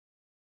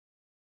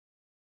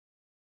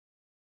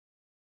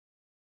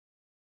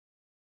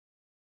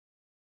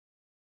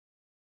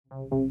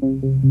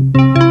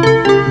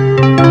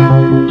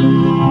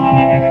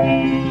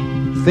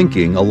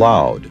Thinking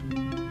Aloud.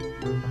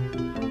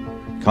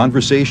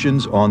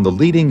 Conversations on the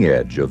leading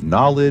edge of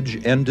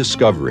knowledge and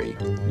discovery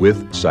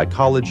with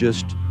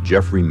psychologist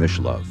Jeffrey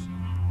Mishlove.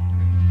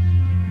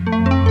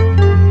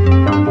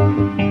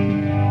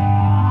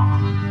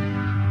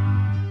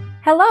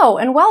 Hello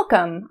and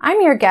welcome.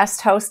 I'm your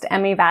guest host,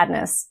 Emmy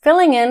Vadnais,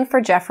 filling in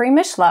for Jeffrey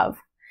Mishlove.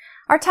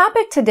 Our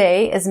topic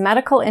today is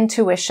medical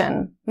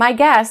intuition. My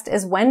guest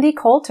is Wendie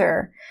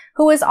Colter,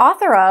 who is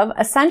author of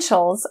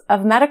Essentials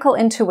of Medical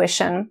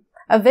Intuition,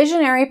 A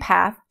Visionary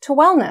Path to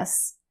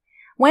Wellness.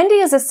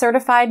 Wendie is a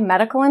certified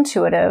medical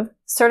intuitive,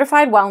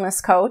 certified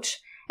wellness coach,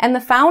 and the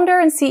founder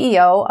and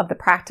CEO of The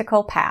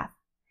Practical Path.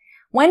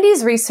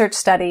 Wendie's research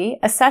study,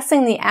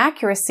 Assessing the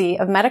Accuracy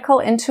of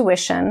Medical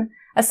Intuition,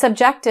 a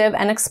subjective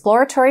and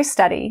exploratory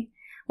study,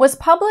 was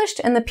published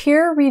in the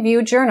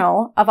peer-reviewed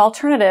Journal of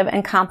Alternative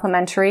and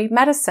Complementary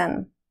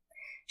Medicine.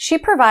 She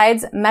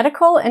provides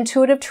medical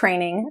intuitive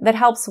training that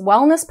helps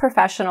wellness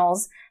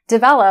professionals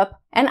develop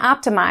and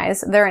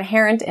optimize their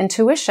inherent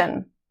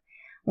intuition.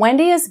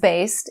 Wendie is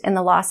based in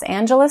the Los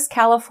Angeles,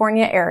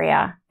 California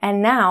area,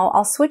 and now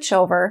I'll switch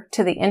over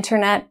to the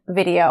internet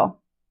video.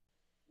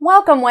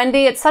 Welcome,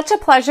 Wendie. It's such a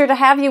pleasure to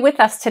have you with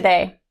us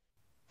today.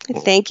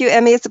 Thank you,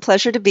 Emmy. It's a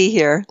pleasure to be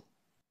here.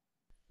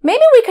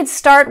 Maybe we could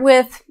start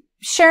with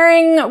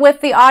sharing with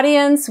the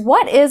audience,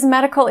 what is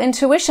medical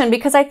intuition?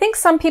 Because I think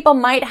some people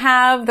might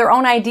have their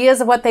own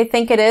ideas of what they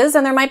think it is,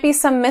 and there might be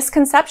some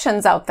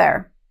misconceptions out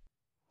there.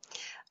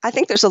 I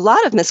think there's a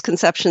lot of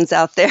misconceptions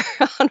out there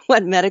on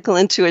what medical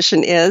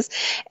intuition is,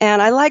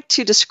 and I like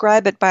to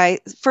describe it by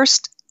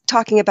first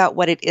talking about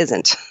what it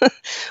isn't.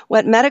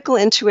 What medical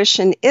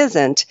intuition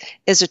isn't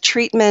is a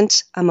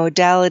treatment, a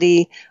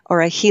modality,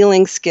 or a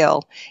healing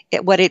skill.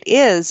 What it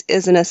is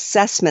an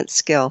assessment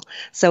skill.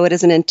 So it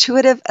is an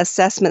intuitive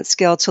assessment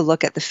skill to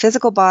look at the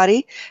physical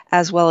body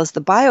as well as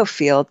the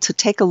biofield to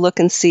take a look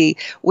and see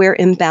where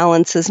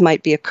imbalances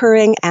might be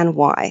occurring and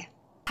why.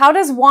 How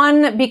does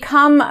one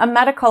become a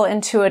medical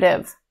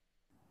intuitive?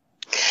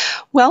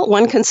 Well,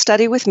 one can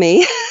study with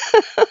me.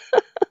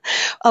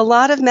 A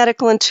lot of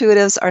medical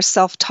intuitives are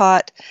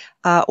self-taught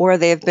or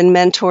they have been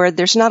mentored.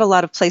 There's not a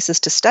lot of places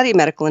to study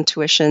medical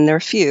intuition. There are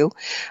a few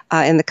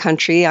in the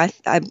country.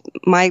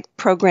 My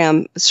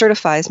program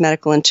certifies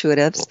medical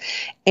intuitives,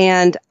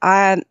 and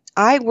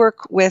I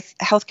work with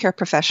healthcare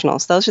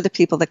professionals. Those are the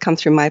people that come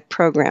through my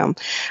program.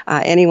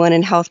 Anyone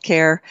in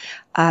healthcare,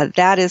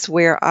 that is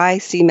where I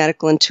see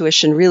medical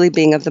intuition really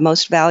being of the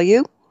most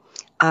value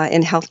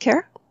in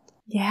healthcare.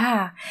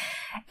 Yeah.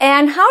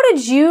 And how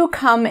did you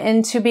come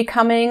into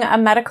becoming a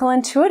medical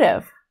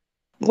intuitive?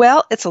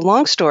 Well, it's a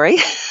long story,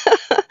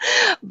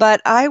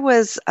 but I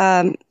was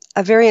a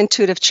very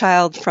intuitive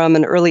child from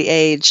an early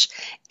age,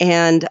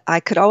 and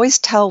I could always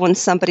tell when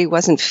somebody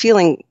wasn't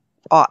feeling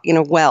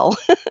well,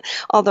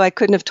 although I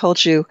couldn't have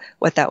told you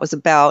what that was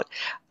about.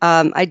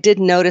 I did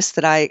notice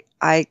that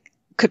I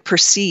could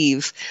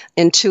perceive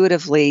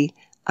intuitively,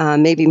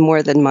 maybe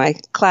more than my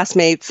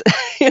classmates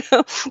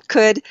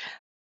could.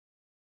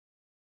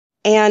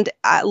 And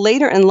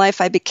later in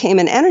life, I became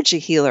an energy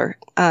healer,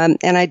 and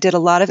I did a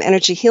lot of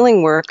energy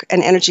healing work,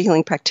 an energy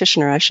healing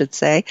practitioner, I should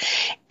say.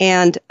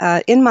 And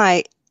in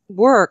my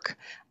work,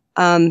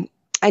 I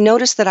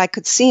noticed that I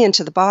could see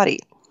into the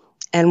body.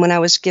 And when I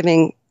was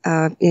doing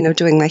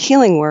my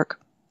healing work,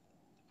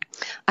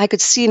 I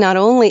could see not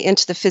only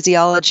into the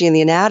physiology and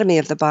the anatomy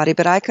of the body,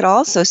 but I could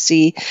also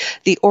see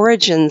the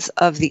origins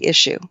of the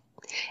issue.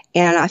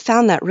 And I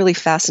found that really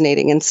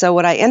fascinating. And so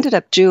what I ended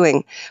up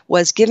doing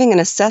was giving an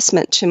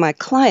assessment to my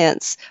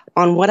clients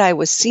on what I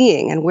was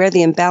seeing and where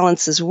the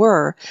imbalances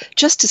were,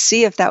 just to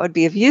see if that would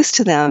be of use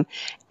to them.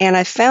 And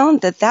I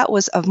found that that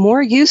was of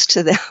more use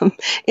to them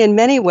in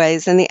many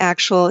ways than the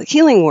actual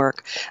healing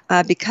work,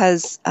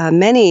 because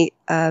many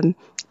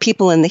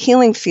people in the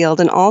healing field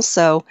and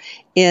also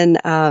in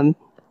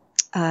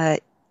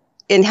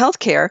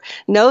healthcare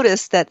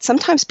notice that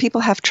sometimes people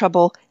have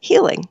trouble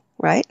healing.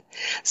 Right?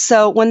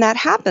 So when that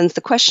happens,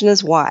 the question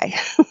is why?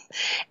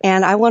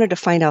 And I wanted to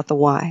find out the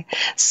why.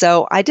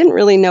 So I didn't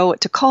really know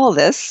what to call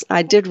this.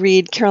 I did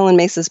read Carolyn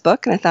Mace's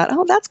book, and I thought,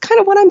 oh, that's kind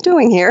of what I'm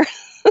doing here.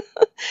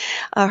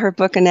 Her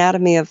book,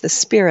 Anatomy of the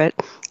Spirit.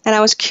 And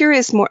I was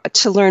curious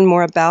to learn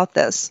more about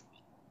this.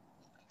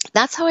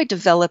 That's how I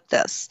developed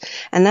this,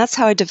 and that's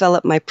how I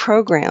developed my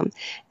program.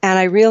 And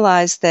I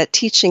realized that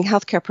teaching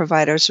healthcare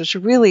providers was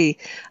really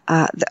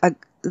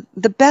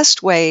the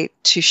best way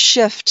to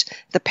shift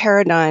the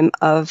paradigm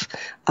of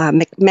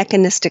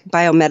mechanistic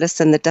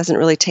biomedicine that doesn't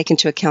really take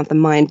into account the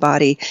mind,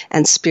 body,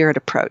 and spirit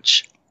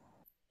approach.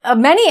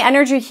 Many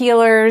energy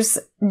healers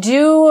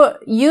do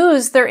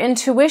use their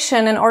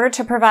intuition in order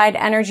to provide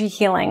energy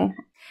healing.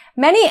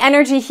 Many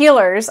energy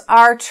healers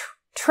are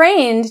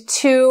trained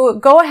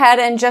to go ahead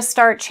and just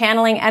start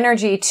channeling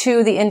energy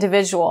to the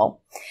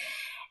individual.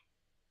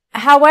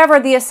 However,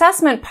 the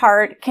assessment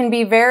part can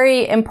be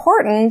very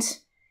important.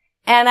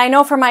 And I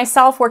know for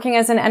myself, working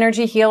as an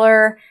energy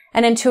healer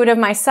and intuitive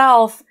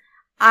myself,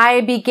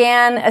 I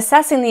began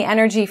assessing the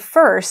energy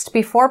first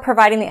before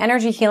providing the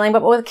energy healing.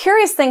 But a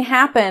curious thing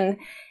happened,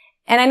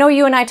 and I know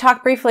you and I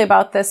talked briefly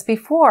about this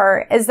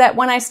before, is that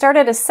when I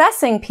started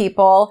assessing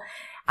people,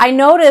 I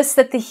noticed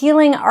that the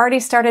healing already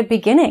started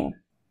beginning.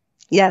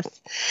 Yes.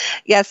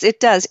 Yes, it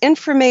does.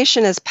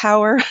 Information is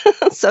power,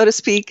 so to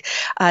speak.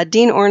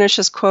 Dean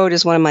Ornish's quote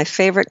is one of my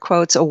favorite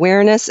quotes.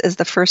 Awareness is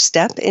the first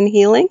step in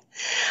healing.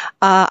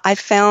 I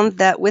found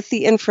that with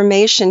the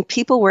information,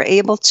 people were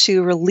able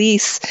to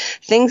release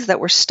things that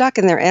were stuck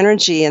in their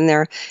energy, in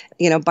their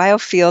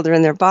biofield or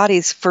in their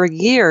bodies for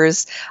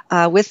years.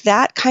 With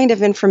that kind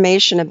of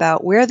information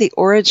about where the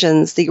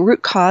origins, the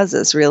root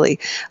causes really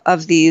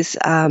of these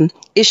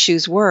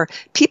issues were,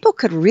 people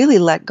could really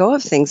let go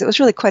of things. It was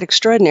really quite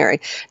extraordinary.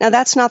 Now,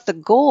 that's not the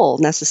goal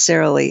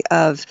necessarily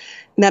of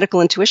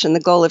medical intuition. The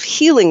goal of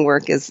healing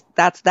work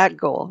that's that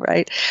goal,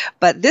 right?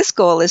 But this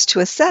goal is to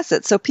assess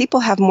it so people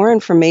have more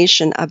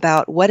information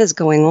about what is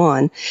going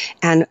on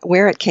and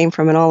where it came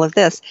from and all of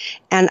this.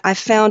 And I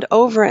found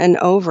over and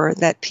over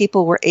that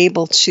people were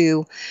able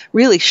to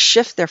really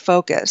shift their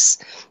focus.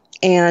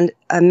 And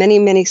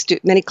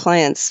many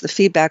clients, the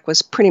feedback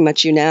was pretty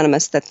much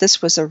unanimous that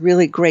this was a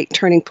really great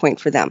turning point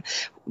for them.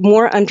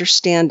 More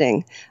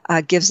understanding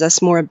gives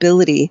us more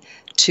ability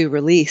to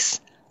release.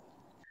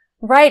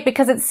 Right,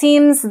 because it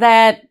seems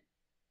that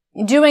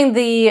doing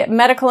the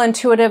medical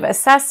intuitive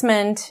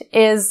assessment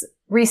is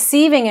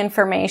receiving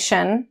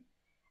information,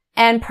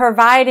 and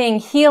providing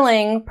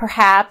healing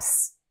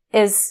perhaps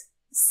is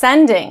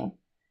sending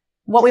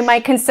what we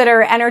might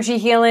consider energy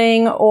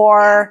healing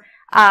or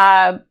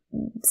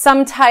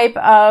some type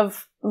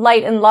of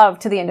light and love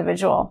to the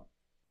individual.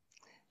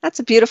 That's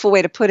a beautiful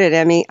way to put it,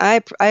 Emmy.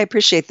 I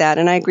appreciate that,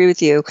 and I agree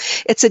with you.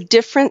 It's a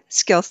different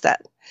skill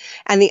set.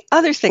 And the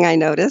other thing I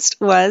noticed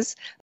was,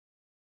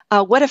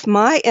 what if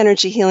my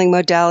energy healing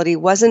modality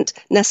wasn't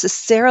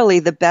necessarily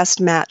the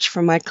best match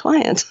for my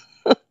client,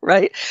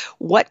 right?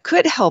 What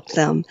could help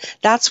them?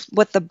 That's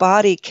what the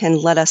body can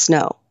let us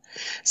know.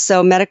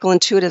 So medical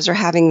intuitives are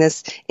having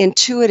this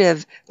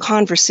intuitive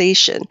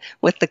conversation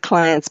with the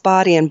client's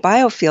body and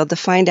biofield to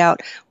find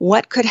out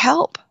what could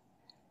help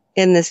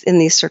in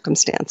these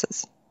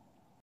circumstances.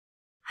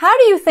 How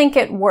do you think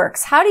it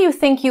works? How do you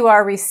think you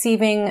are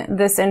receiving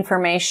this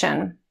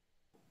information?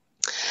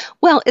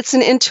 Well, it's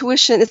an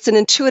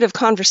intuitive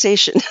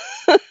conversation.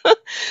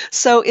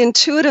 So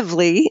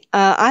intuitively,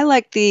 there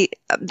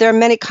are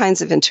many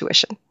kinds of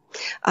intuition.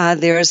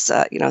 There's,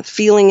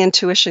 feeling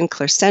intuition,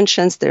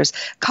 clairsentience. There's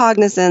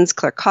cognizance,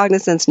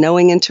 claircognizance,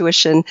 knowing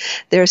intuition.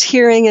 There's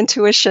hearing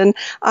intuition.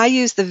 I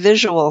use the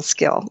visual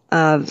skill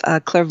of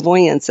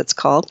clairvoyance, it's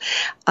called,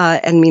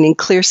 and meaning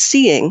clear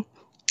seeing,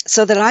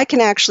 so that I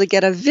can actually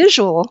get a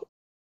visual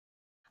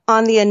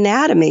on the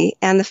anatomy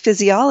and the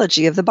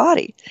physiology of the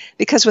body.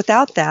 Because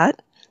without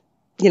that,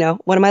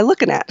 what am I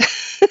looking at?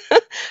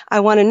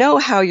 I want to know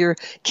how your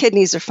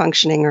kidneys are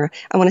functioning, or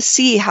I want to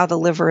see how the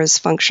liver is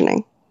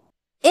functioning.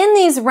 In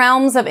these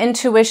realms of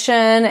intuition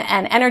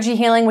and energy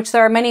healing, which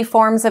there are many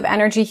forms of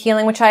energy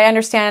healing, which I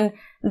understand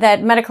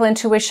that medical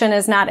intuition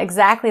is not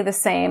exactly the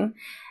same,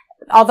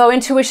 although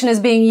intuition is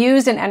being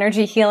used in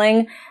energy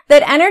healing,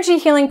 that energy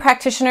healing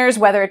practitioners,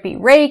 whether it be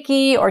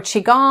Reiki or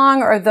Qigong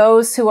or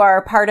those who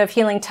are part of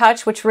Healing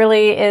Touch, which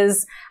really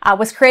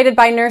was created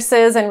by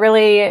nurses and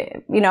really,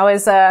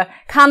 is a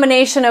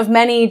combination of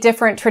many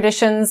different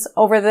traditions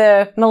over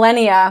the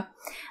millennia,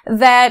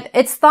 that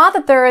it's thought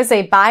that there is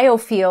a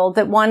biofield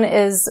that one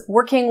is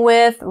working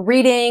with,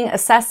 reading,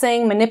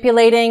 assessing,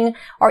 manipulating,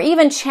 or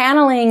even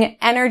channeling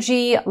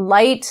energy,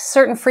 light,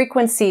 certain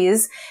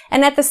frequencies.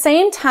 And at the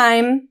same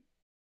time,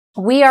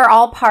 we are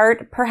all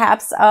part,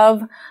 perhaps,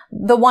 of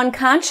the one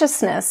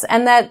consciousness.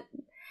 And that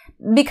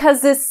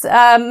because this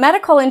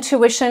medical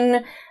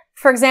intuition,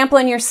 for example,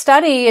 in your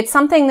study, it's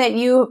something that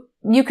you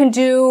can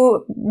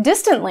do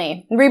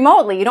distantly,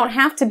 remotely. You don't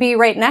have to be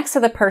right next to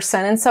the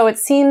person. And so it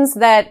seems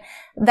that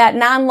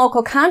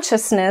non-local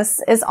consciousness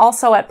is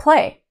also at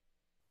play.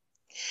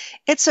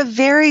 It's a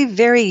very,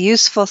 very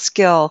useful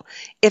skill,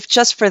 if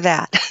just for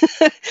that.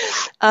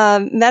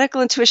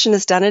 Medical intuition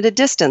is done at a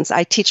distance.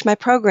 I teach my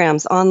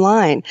programs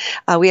online.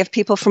 We have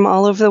people from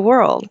all over the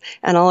world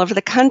and all over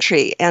the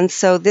country. And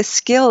so this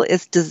skill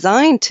is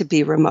designed to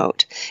be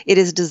remote. It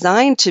is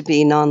designed to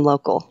be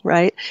non-local,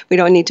 right? We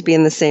don't need to be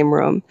in the same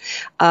room.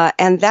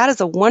 And that is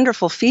a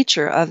wonderful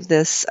feature of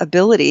this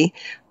ability.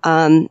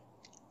 And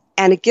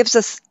it gives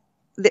us,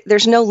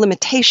 there's no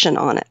limitation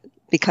on it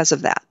because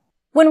of that.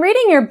 When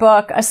reading your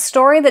book, a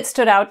story that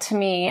stood out to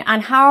me on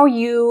how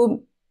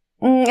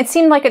it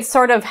seemed like it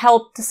sort of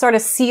helped to sort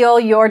of seal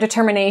your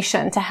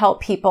determination to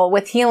help people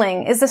with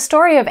healing is the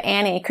story of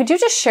Annie. Could you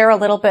just share a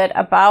little bit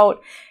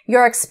about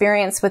your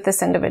experience with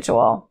this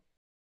individual?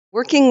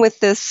 Working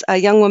with this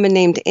young woman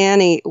named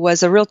Annie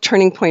was a real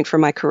turning point for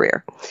my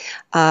career.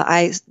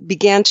 I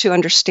began to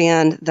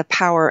understand the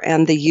power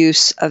and the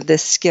use of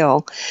this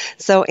skill.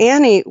 So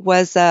Annie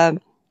was a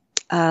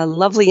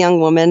lovely young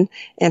woman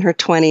in her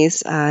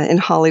 20s in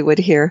Hollywood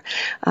here,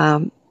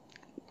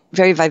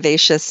 very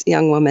vivacious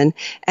young woman.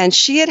 And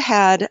she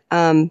had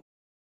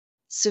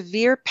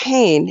severe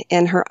pain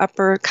in her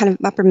upper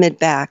mid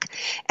back,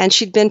 and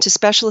she'd been to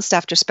specialist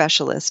after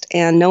specialist,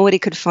 and nobody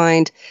could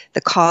find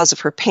the cause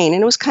of her pain,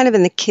 and it was kind of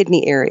in the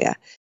kidney area.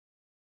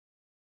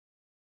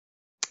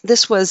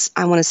 This was,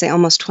 I want to say,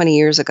 almost 20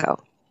 years ago.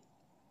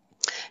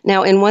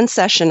 Now, in one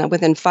session,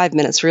 within 5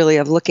 minutes really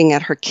of looking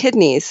at her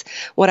kidneys,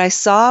 what I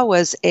saw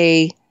was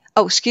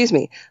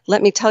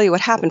let me tell you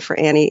what happened for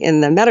Annie in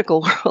the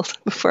medical world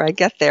before I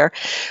get there.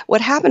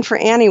 What happened for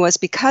Annie was,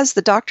 because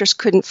the doctors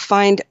couldn't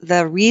find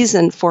the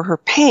reason for her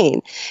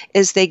pain,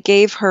 is they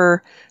gave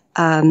her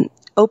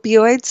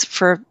opioids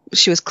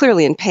she was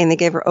clearly in pain. They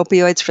gave her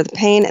opioids for the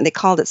pain, and they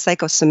called it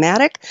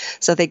psychosomatic,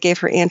 so they gave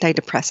her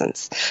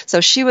antidepressants. So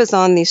she was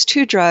on these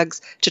 2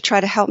 drugs to try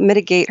to help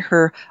mitigate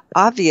her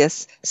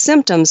obvious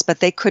symptoms, but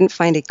they couldn't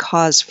find a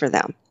cause for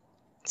them.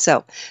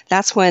 So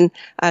that's when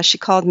she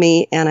called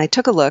me, and I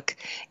took a look,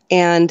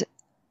 and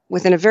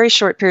within a very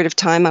short period of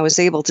time, I was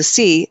able to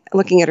see,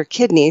 looking at her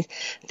kidney,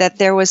 that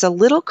there was a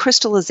little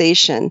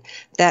crystallization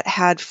that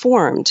had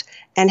formed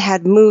and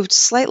had moved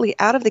slightly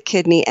out of the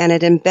kidney, and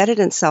it embedded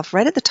itself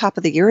right at the top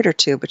of the ureter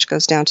tube, which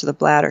goes down to the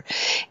bladder.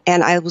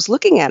 And I was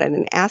looking at it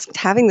and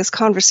having this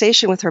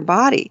conversation with her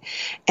body.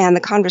 And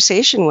the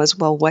conversation was,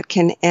 well, what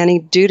can Annie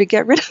do to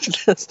get rid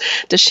of this?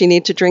 Does she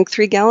need to drink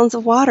 3 gallons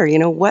of water?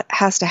 What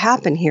has to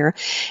happen here?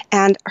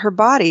 And her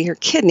body, her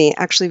kidney,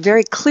 actually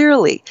very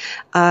clearly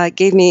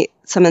gave me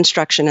some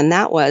instruction, and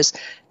that was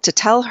to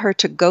tell her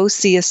to go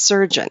see a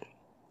surgeon,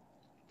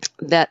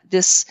 that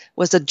this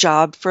was a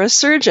job for a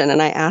surgeon. And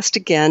I asked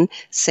again,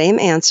 same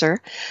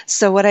answer.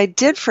 So what I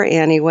did for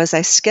Annie was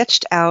I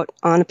sketched out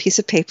on a piece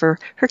of paper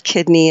her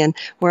kidney and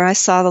where I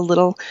saw the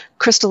little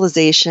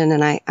crystallization,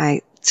 and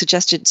I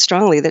suggested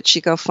strongly that she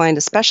go find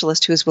a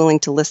specialist who was willing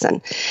to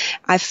listen.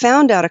 I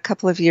found out a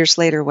couple of years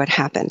later what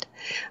happened.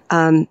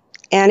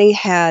 Annie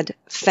had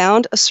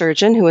found a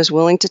surgeon who was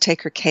willing to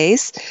take her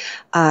case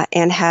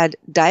and had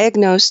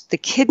diagnosed the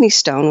kidney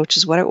stone, which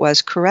is what it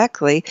was,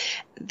 correctly.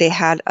 They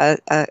had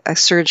a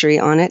surgery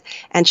on it,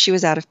 and she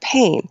was out of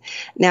pain.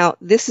 Now,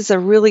 this is a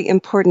really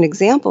important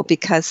example,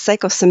 because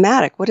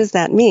psychosomatic, what does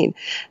that mean?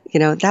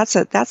 That's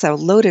a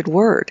loaded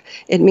word.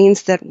 It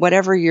means that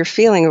whatever you're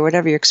feeling or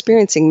whatever you're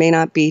experiencing may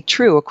not be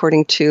true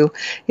according to,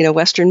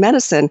 Western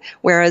medicine,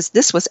 whereas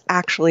this was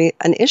actually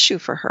an issue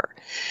for her.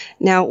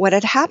 Now, what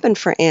had happened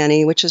for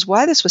Annie, which is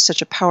why this was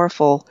such a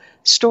powerful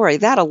story,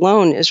 that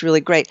alone is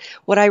really great.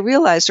 What I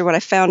realized, or what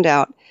I found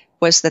out,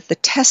 was that the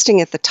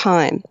testing at the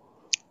time,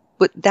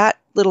 but that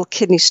little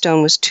kidney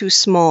stone was too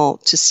small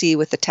to see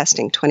with the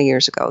testing 20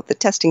 years ago. The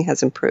testing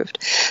has improved.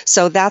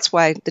 So that's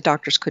why the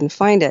doctors couldn't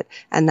find it,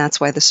 and that's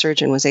why the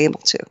surgeon was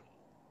able to.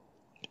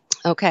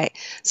 Okay,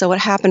 so what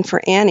happened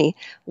for Annie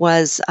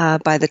was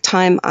by the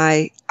time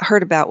I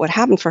heard about what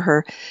happened for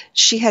her,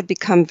 she had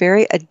become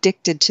very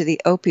addicted to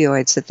the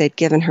opioids that they'd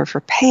given her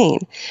for pain,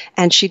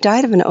 and she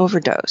died of an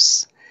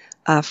overdose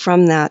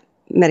from that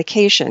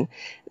medication.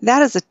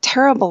 That is a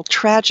terrible,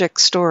 tragic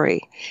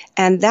story.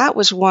 And that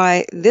was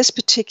why this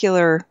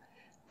particular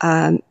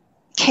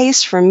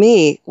case for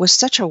me was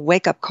such a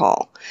wake-up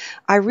call.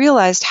 I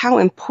realized how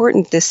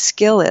important this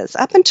skill is.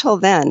 Up until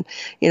then,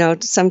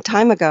 some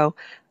time ago,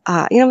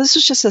 this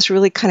was just this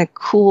really kind of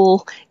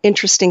cool,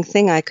 interesting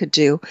thing I could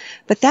do.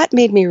 But that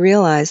made me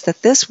realize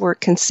that this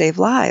work can save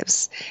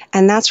lives.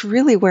 And that's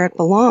really where it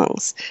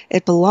belongs.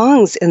 It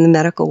belongs in the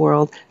medical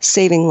world,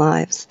 saving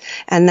lives.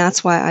 And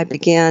that's why I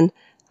began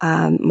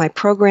my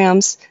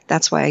programs.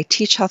 That's why I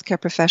teach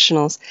healthcare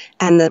professionals.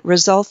 And the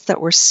results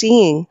that we're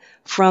seeing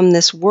from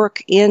this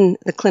work in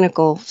the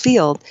clinical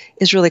field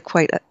is really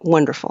quite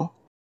wonderful.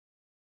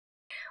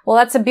 Well,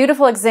 that's a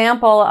beautiful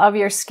example of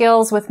your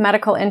skills with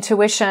medical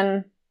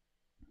intuition.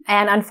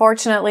 And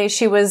unfortunately,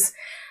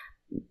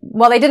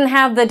 they didn't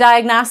have the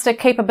diagnostic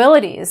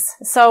capabilities.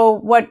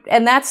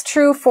 And that's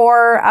true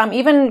for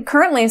even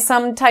currently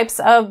some types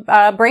of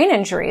brain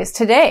injuries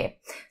today.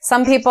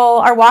 Some people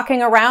are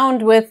walking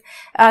around with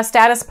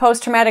status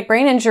post-traumatic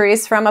brain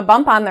injuries from a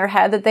bump on their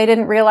head that they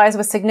didn't realize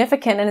was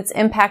significant, and it's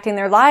impacting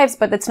their lives,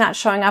 but it's not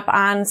showing up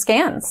on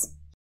scans.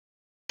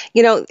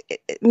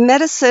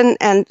 Medicine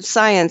and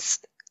science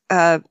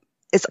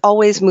is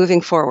always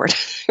moving forward,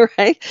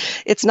 right?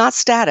 It's not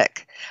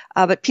static,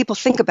 but people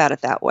think about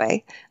it that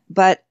way.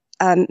 But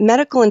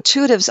medical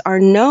intuitives are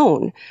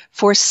known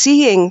for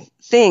seeing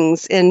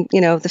things in,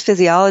 the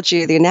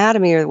physiology or the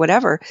anatomy or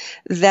whatever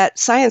that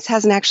science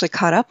hasn't actually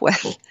caught up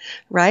with,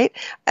 right?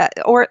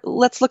 Or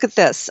let's look at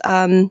this.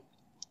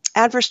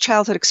 Adverse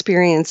childhood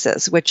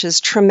experiences, which is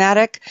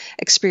traumatic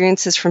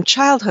experiences from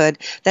childhood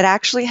that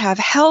actually have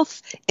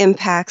health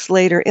impacts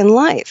later in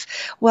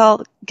life.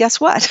 Well,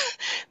 guess what?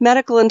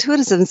 Medical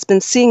intuitism has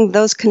been seeing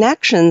those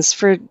connections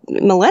for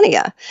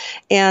millennia.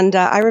 And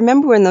I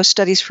remember when those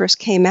studies first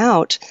came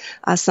out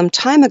some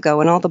time ago,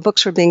 and all the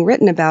books were being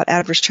written about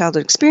adverse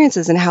childhood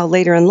experiences and how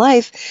later in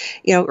life,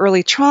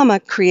 early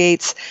trauma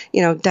creates,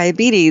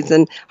 diabetes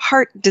and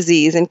heart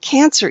disease and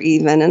cancer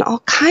even, and all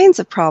kinds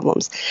of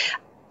problems.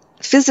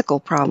 physical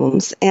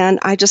problems. And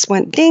I just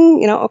went,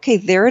 ding, okay,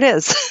 there it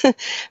is.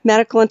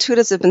 Medical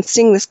intuitives have been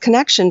seeing this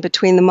connection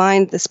between the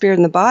mind, the spirit,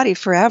 and the body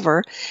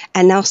forever.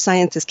 And now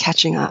science is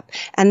catching up.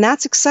 And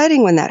that's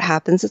exciting when that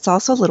happens. It's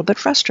also a little bit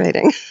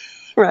frustrating,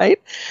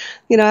 right?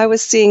 I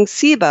was seeing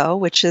SIBO,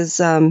 which is,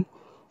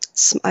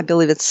 I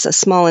believe it's a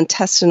small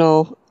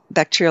intestinal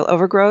bacterial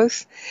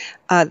overgrowth,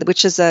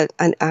 which is a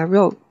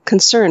real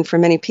concern for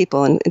many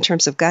people in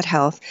terms of gut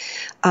health.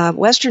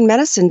 Western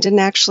medicine didn't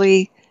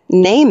actually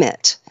name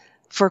it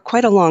for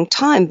quite a long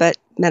time, but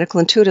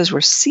medical intuitives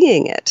were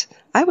seeing it.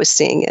 I was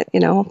seeing it,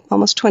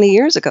 almost 20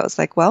 years ago. It's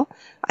like, well,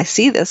 I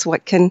see this.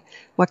 What can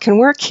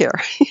work here?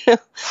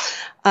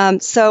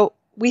 So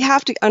we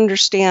have to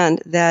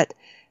understand that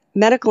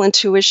medical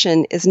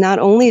intuition is not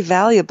only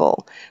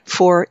valuable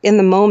for in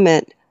the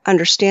moment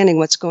understanding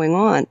what's going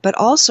on, but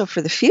also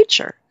for the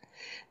future.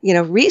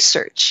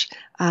 Research.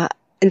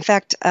 In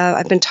fact,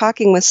 I've been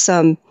talking with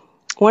some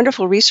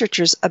wonderful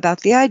researchers about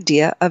the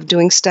idea of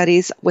doing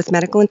studies with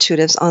medical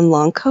intuitives on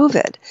long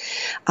COVID,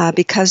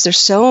 because there's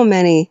so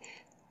many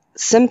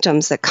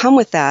symptoms that come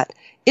with that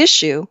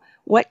issue.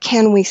 What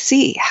can we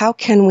see? How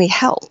can we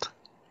help?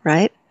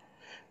 Right?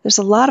 There's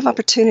a lot of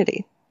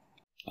opportunity.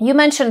 You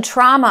mentioned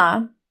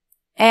trauma,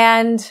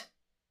 and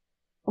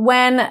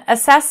when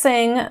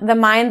assessing the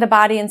mind, the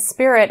body, and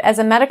spirit as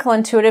a medical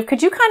intuitive,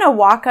 could you kind of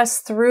walk us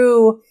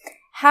through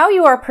how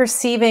you are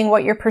perceiving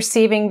what you're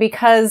perceiving?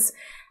 Because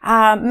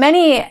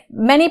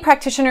many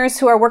practitioners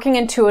who are working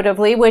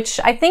intuitively, which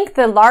I think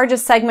the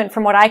largest segment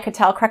from what I could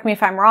tell, correct me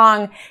if I'm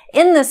wrong,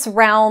 in this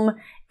realm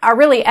are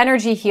really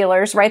energy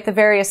healers, right? The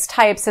various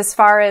types as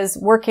far as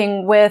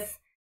working with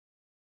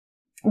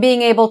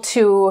being able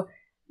to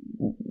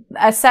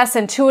assess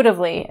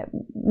intuitively,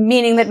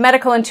 meaning that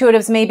medical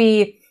intuitives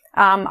maybe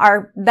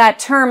that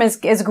term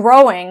is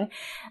growing.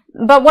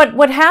 But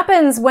what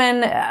happens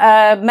when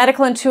a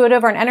medical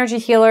intuitive or an energy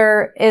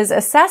healer is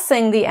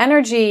assessing the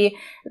energy,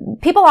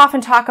 people often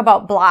talk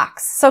about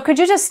blocks. So could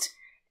you just,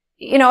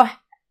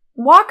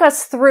 walk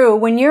us through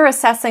when you're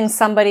assessing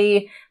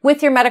somebody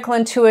with your medical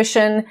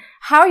intuition,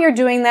 how you're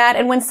doing that,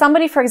 and when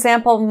somebody, for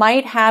example,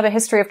 might have a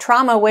history of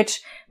trauma,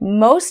 which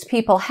most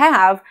people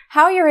have,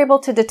 how you're able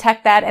to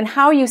detect that and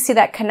how you see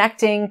that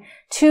connecting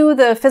to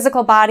the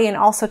physical body and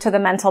also to the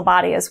mental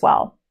body as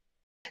well.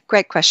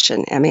 Great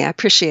question, Emmy. I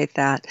appreciate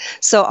that.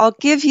 So I'll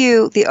give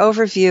you the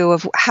overview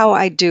of how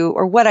I do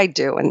or what I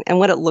do and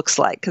what it looks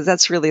like, because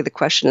that's really the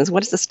question is,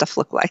 what does this stuff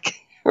look like,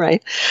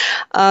 right?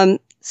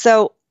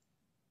 So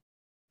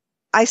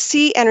I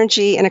see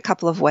energy in a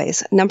couple of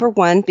ways. Number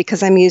one,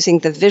 because I'm using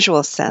the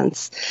visual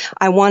sense,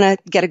 I want to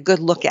get a good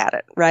look at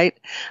it, right?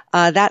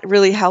 That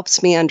really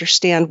helps me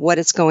understand what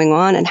is going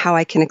on and how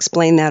I can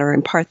explain that or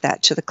impart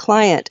that to the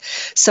client.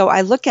 So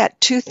I look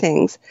at three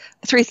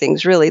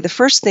things really. The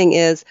first thing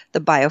is the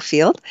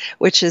biofield,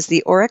 which is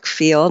the auric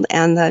field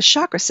and the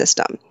chakra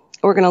system.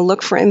 We're going to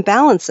look for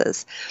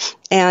imbalances,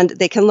 and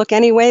they can look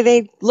any way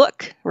they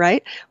look,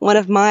 right? One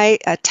of my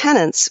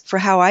tenets for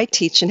how I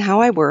teach and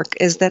how I work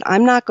is that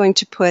I'm not going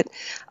to put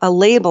a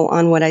label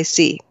on what I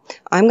see.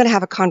 I'm going to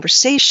have a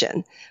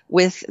conversation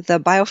with the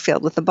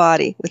biofield, with the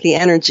body, with the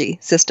energy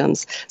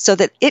systems, so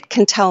that it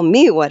can tell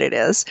me what it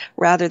is,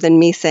 rather than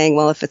me saying,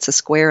 well, if it's a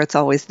square, it's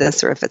always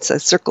this, or if it's a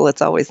circle,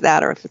 it's always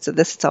that, or if it's a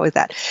this, it's always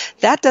that.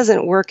 That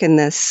doesn't work in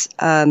this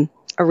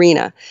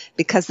arena,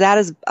 because that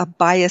is a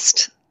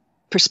biased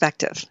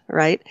perspective,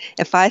 right?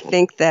 If I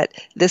think that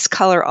this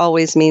color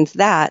always means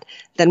that,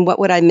 then what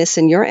would I miss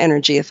in your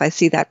energy if I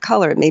see that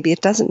color? Maybe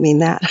it doesn't mean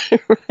that,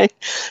 right?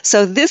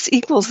 So this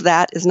equals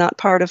that is not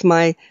part of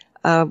my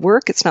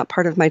work. It's not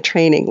part of my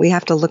training. We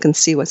have to look and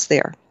see what's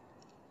there.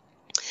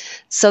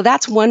 So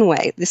that's one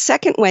way. The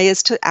second way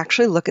is to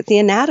actually look at the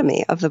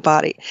anatomy of the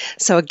body.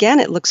 So again,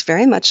 it looks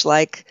very much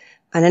like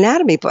an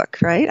anatomy book,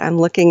 right? I'm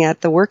looking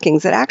at the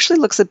workings. It actually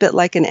looks a bit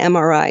like an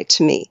MRI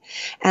to me.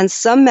 And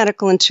some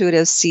medical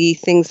intuitives see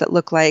things that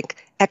look like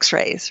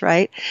X-rays,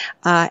 right?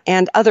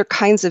 And other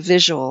kinds of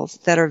visuals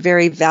that are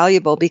very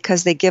valuable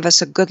because they give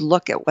us a good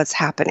look at what's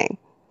happening.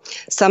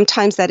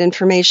 Sometimes that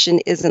information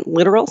isn't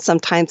literal.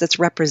 Sometimes it's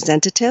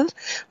representative.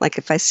 Like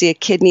if I see a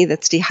kidney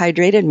that's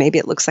dehydrated, maybe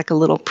it looks like a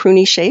little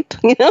pruny shape,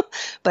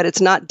 but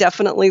it's not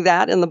definitely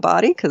that in the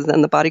body, because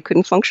then the body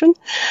couldn't function.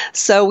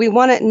 So we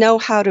want to know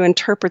how to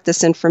interpret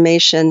this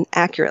information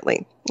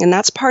accurately. And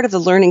that's part of the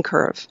learning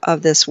curve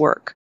of this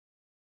work.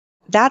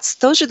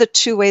 Those are the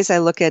two ways I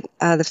look at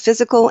the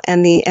physical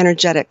and the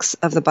energetics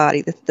of the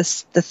body.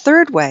 The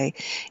third way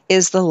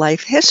is the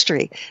life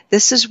history.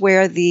 This is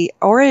where the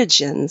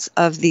origins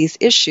of these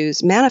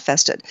issues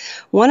manifested.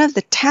 One of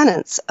the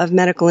tenets of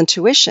medical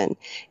intuition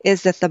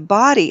is that the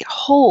body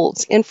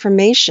holds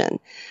information,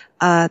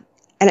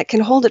 and it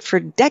can hold it for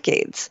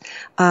decades,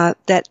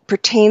 that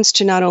pertains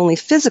to not only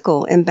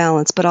physical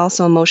imbalance, but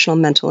also emotional,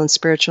 mental, and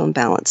spiritual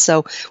imbalance.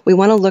 So we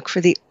want to look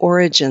for the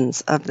origins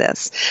of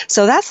this.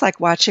 So that's like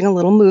watching a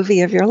little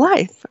movie of your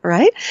life,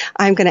 right?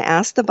 I'm going to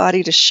ask the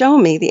body to show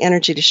me, the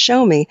energy to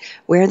show me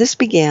where this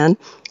began,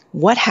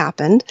 what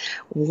happened,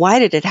 why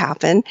did it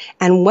happen,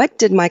 and what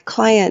did my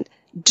client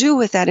do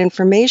with that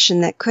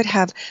information that could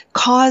have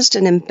caused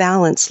an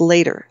imbalance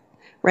later,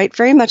 right?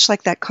 Very much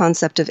like that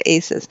concept of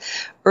ACEs,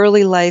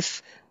 early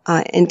life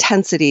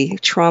intensity,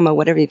 trauma,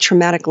 whatever,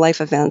 traumatic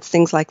life events,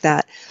 things like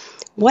that.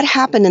 What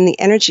happened in the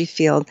energy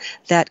field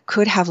that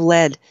could have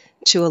led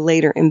to a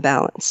later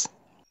imbalance?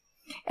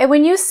 And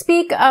when you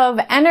speak of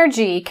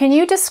energy, can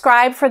you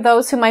describe for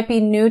those who might be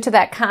new to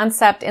that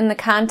concept in the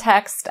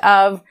context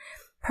of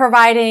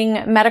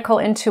providing medical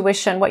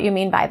intuition, what you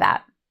mean by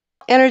that?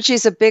 Energy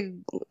is a big,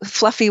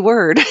 fluffy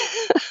word.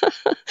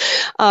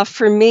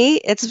 For me,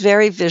 it's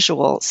very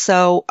visual.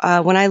 So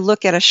when I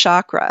look at a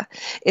chakra,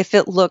 if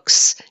it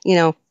looks,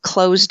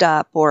 closed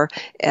up, or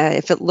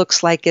if it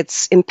looks like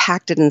it's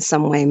impacted in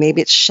some way,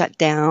 maybe it's shut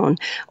down,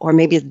 or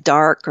maybe it's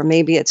dark, or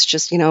maybe it's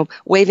just,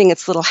 waving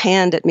its little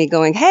hand at me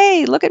going,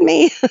 hey, look at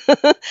me,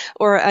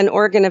 or an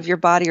organ of your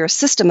body or a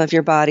system of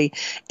your body,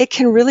 it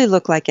can really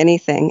look like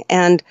anything.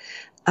 And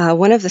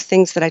one of the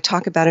things that I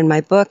talk about in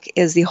my book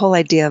is the whole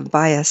idea of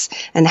bias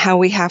and how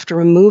we have to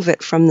remove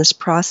it from this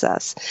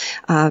process.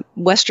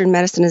 Western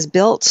medicine is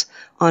built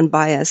on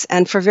bias,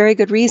 and for very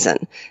good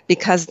reason,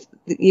 because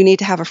you need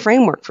to have a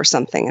framework for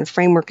something, and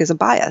framework is a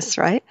bias,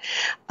 right?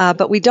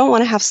 But we don't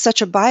want to have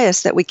such a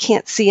bias that we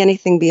can't see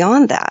anything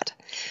beyond that.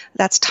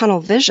 That's tunnel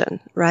vision,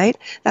 right?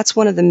 That's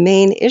one of the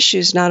main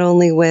issues, not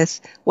only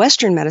with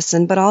Western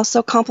medicine, but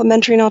also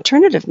complementary and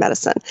alternative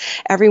medicine.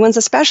 Everyone's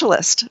a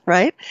specialist,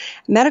 right?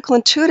 Medical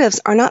intuitives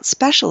are not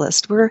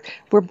specialists. We're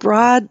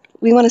broad.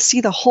 We want to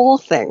see the whole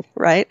thing,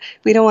 right?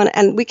 We don't want to,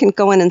 and we can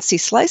go in and see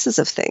slices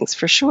of things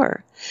for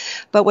sure.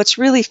 But what's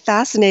really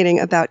fascinating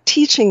about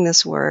teaching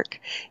this work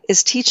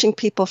is teaching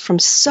people from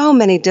so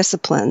many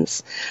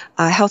disciplines,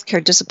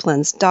 healthcare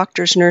disciplines,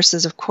 doctors,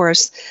 nurses, of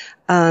course,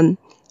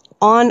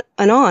 on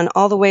and on,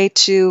 all the way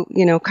to,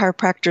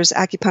 chiropractors,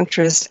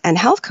 acupuncturists, and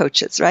health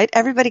coaches, right?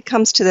 Everybody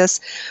comes to this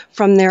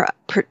from their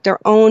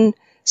own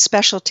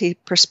specialty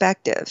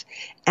perspective.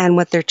 And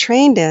what they're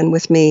trained in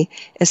with me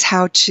is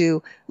how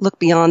to look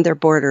beyond their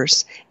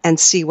borders and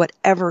see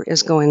whatever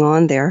is going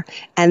on there.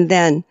 And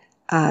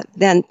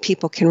then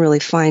people can really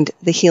find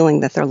the healing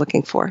that they're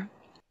looking for.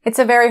 It's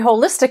a very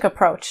holistic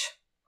approach.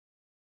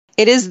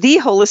 It is the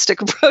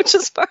holistic approach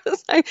as far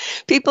as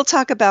people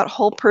talk about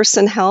whole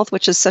person health,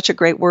 which is such a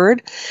great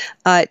word.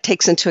 It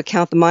takes into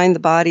account the mind, the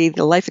body,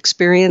 the life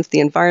experience,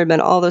 the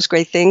environment, all those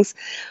great things.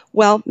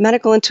 Well,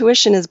 medical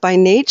intuition is by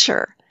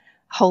nature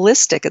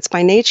holistic. It's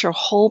by nature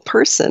whole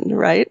person,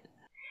 right?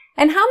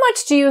 And how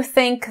much do you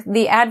think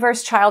the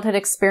adverse childhood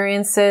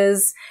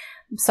experiences,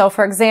 so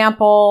for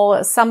example,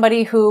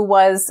 somebody who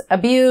was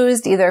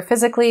abused either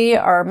physically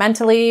or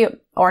mentally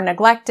or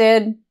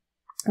neglected,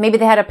 maybe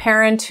they had a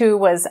parent who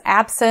was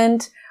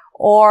absent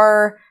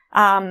or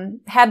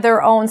had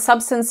their own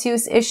substance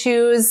use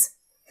issues.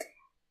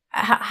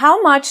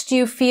 How much do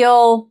you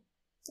feel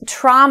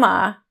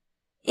trauma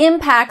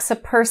impacts a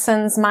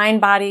person's mind,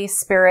 body,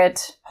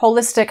 spirit,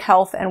 holistic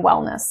health, and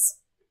wellness?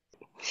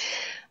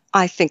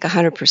 I think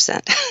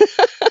 100%.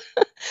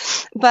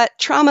 But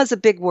trauma is a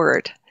big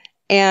word.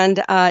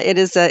 And it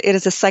is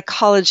a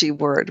psychology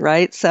word,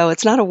 right? So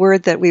it's not a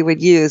word that we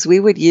would use. We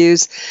would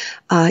use,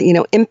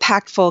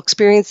 impactful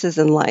experiences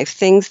in life,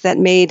 things that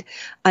made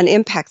an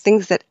impact,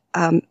 things that,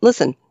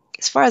 listen,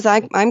 as far as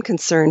I'm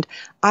concerned,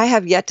 I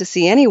have yet to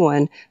see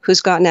anyone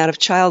who's gotten out of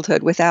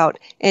childhood without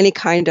any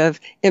kind of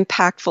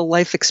impactful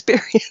life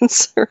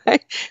experience,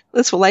 right?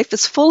 This life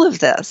is full of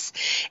this.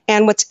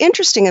 And what's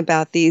interesting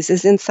about these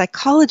is in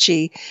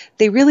psychology,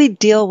 they really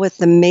deal with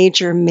the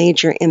major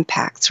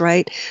impacts,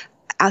 right?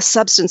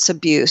 Substance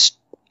abuse,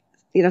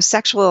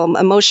 sexual,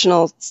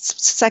 emotional,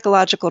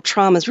 psychological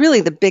trauma is really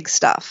the big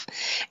stuff.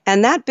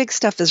 And that big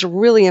stuff is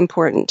really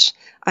important.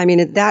 I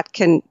mean, that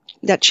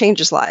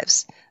changes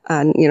lives,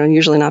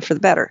 usually not for the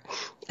better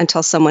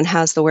until someone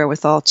has the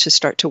wherewithal to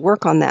start to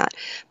work on that.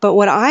 But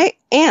what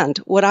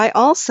I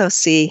also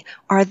see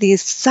are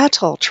these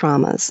subtle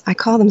traumas. I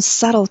call them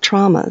subtle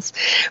traumas,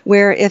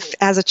 where if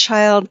as a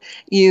child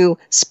you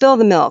spill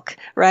the milk,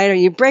 right, or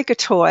you break a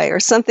toy or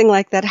something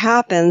like that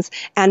happens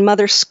and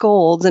mother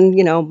scolds, and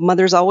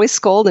mothers always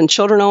scold and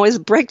children always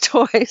break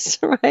toys,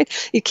 right?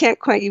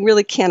 You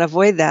really can't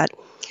avoid that.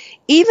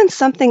 Even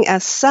something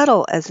as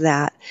subtle as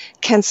that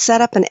can set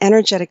up an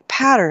energetic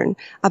pattern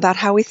about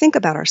how we think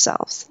about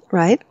ourselves,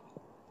 right?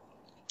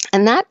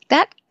 And that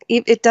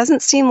it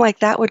doesn't seem like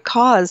that would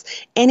cause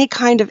any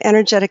kind of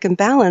energetic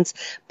imbalance,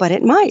 but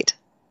it might.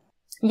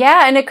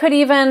 Yeah, and it could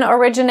even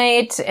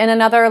originate in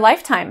another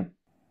lifetime.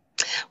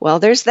 Well,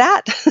 there's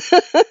that.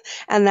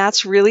 And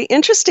that's really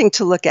interesting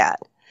to look at.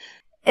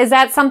 Is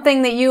that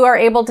something that you are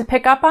able to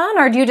pick up on,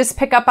 or do you just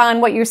pick up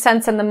on what you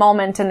sense in the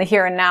moment, in the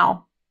here and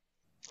now?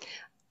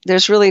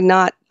 There's really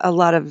not a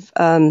lot of,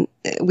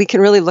 we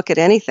can really look at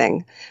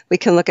anything. We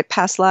can look at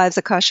past lives,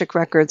 Akashic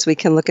records. We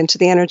can look into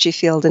the energy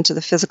field, into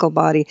the physical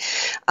body.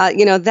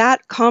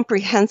 That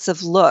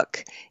comprehensive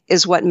look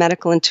is what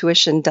medical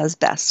intuition does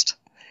best.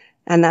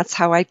 And that's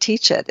how I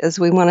teach it, is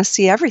we want to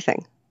see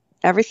everything.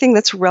 Everything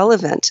that's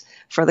relevant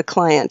for the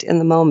client in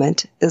the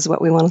moment is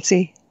what we want to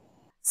see.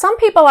 Some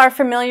people are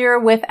familiar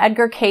with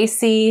Edgar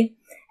Cayce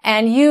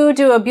And you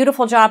do a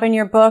beautiful job in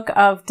your book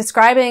of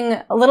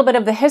describing a little bit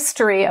of the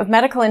history of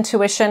medical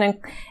intuition,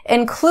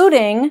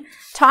 including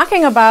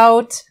talking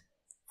about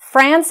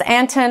Franz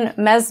Anton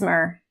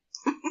Mesmer.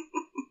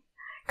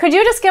 Could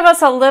you just give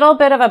us a little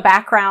bit of a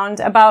background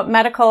about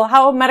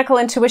how medical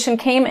intuition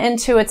came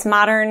into its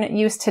modern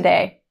use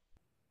today?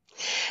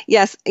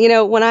 Yes.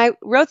 When I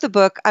wrote the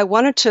book, I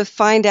wanted to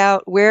find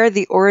out where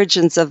the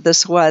origins of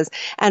this was.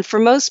 And for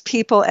most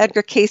people,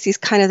 Edgar Cayce's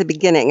kind of the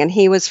beginning, and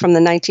he was from the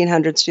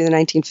 1900s through the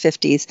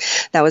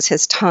 1950s. That was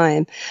his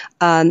time.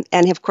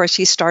 And of course,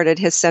 he started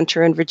his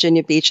center in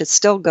Virginia Beach. It's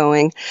still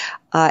going.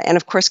 And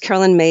of course,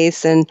 Carolyn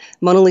Mace and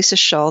Mona Lisa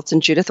Schultz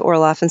and Judith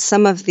Orloff and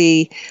some of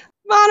the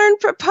modern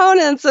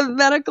proponents of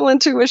medical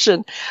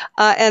intuition.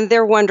 And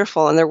they're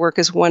wonderful, and their work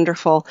is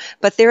wonderful.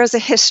 But there is a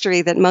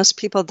history that most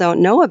people don't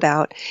know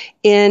about.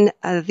 In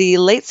the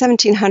late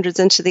 1700s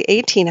into the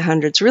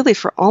 1800s, really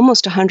for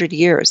almost 100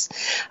 years,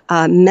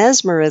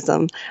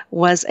 mesmerism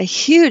was a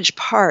huge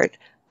part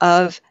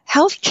of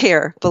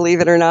healthcare, believe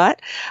it or not.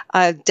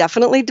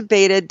 Definitely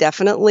debated,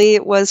 definitely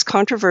it was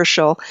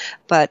controversial,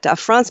 but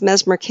Franz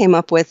Mesmer came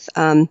up with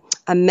a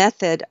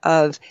method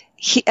of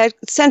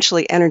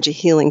essentially energy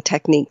healing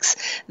techniques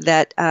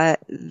that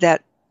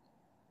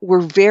were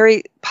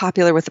very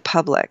popular with the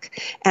public,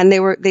 and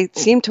they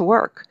seemed to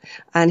work.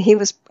 And he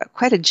was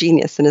quite a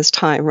genius in his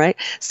time, right?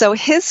 So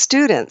his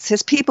students,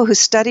 his people who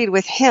studied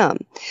with him,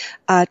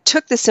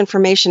 took this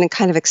information and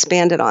kind of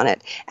expanded on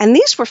it. And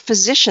these were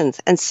physicians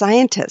and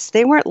scientists.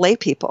 They weren't lay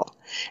people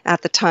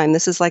at the time.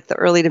 This is like the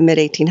early to mid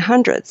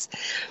 1800s.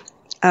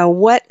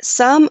 What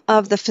some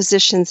of the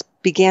physicians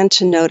began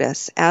to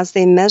notice as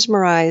they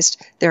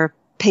mesmerized their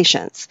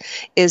patients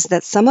is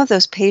that some of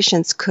those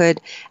patients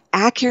could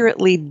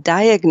accurately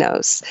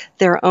diagnose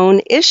their own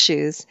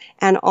issues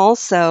and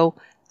also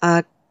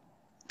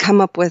come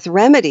up with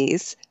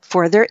remedies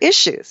for their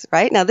issues,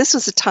 right? Now, this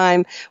was a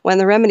time when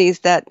the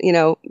remedies that,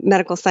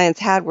 medical science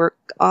had were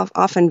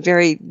often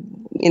very,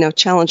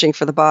 challenging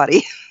for the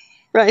body.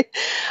 Right.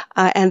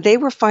 And they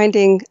were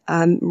finding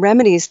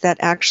remedies that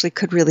actually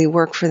could really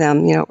work for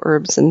them,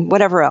 herbs and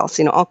whatever else,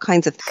 all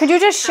kinds of. Could you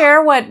just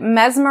share what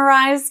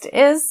mesmerized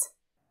is?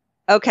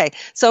 Okay.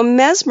 So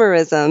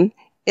mesmerism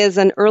is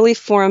an early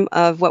form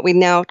of what we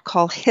now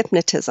call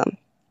hypnotism.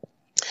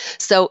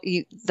 So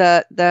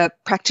the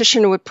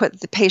practitioner would put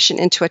the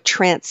patient into a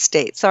trance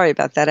state. Sorry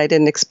about that. I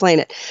didn't explain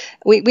it.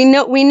 We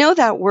know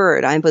that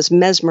word. I was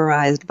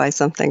mesmerized by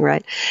something,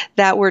 right?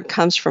 That word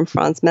comes from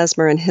Franz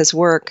Mesmer and his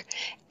work.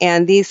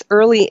 And these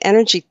early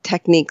energy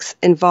techniques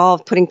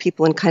involve putting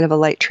people in kind of a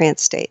light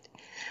trance state.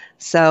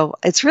 So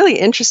it's really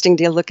interesting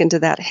to look into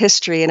that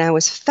history. And I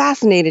was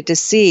fascinated to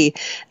see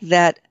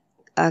that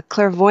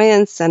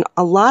clairvoyance and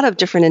a lot of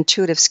different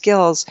intuitive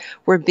skills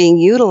were being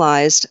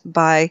utilized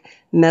by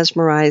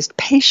mesmerized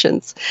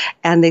patients,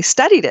 and they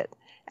studied it.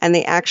 And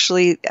they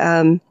actually,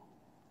 in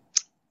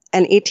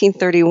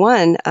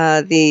 1831,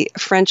 the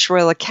French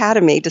Royal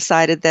Academy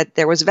decided that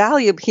there was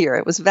value here.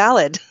 It was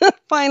valid.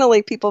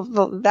 Finally, people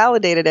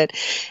validated it.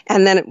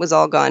 And then it was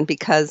all gone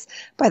because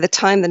by the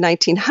time the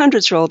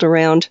 1900s rolled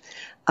around,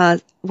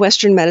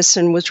 Western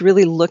medicine was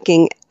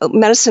looking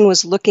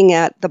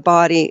at the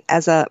body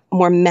as a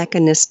more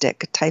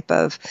mechanistic type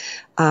of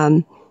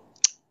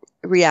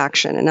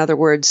reaction. In other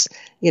words,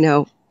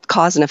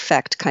 cause and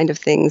effect kind of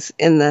things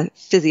in the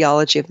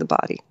physiology of the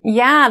body.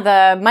 Yeah,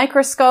 the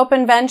microscope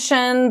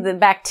invention, the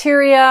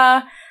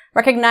bacteria,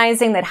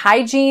 recognizing that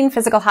hygiene,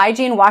 physical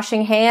hygiene,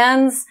 washing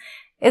hands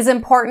is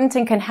important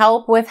and can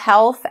help with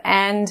health,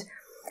 and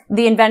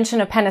the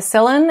invention of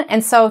penicillin.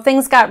 And so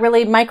things got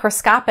really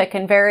microscopic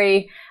and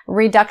very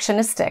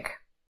reductionistic.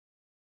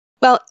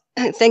 Well,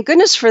 thank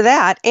goodness for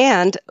that.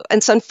 And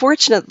it's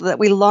unfortunate that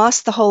we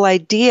lost the whole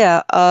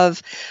idea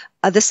of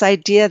this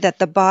idea that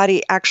the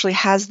body actually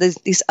has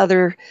these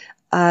other,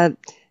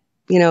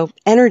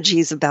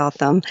 energies about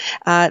them.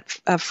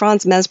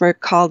 Franz Mesmer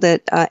called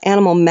it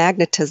animal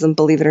magnetism,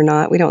 believe it or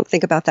not. We don't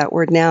think about that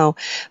word now.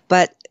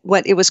 But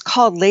what it was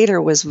called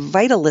later was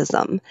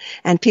vitalism.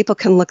 And people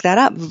can look that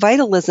up.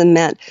 Vitalism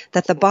meant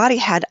that the body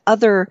had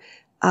other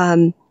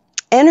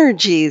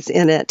energies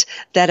in it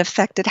that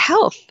affected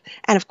health.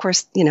 And of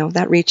course,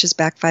 that reaches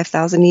back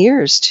 5,000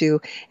 years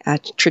to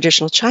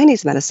traditional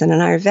Chinese medicine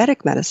and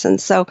Ayurvedic medicine.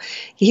 So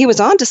he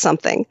was onto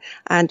something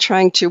and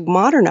trying to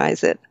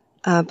modernize it,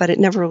 but it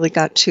never really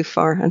got too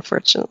far,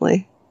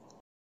 unfortunately.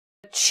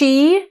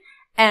 Qi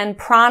and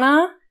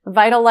prana,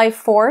 vital life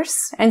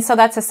force. And so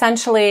that's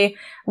essentially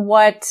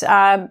what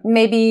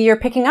maybe you're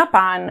picking up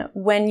on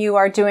when you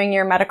are doing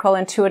your medical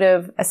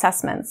intuitive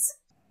assessments.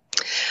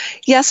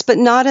 Yes, but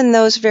not in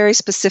those very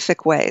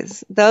specific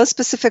ways. Those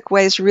specific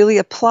ways really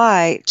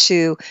apply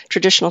to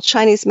traditional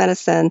Chinese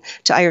medicine,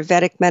 to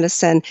Ayurvedic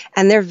medicine,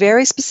 and they're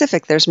very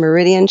specific. There's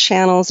meridian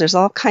channels, there's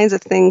all kinds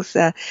of things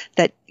that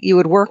you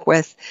would work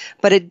with,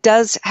 but it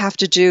does have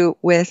to do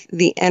with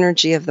the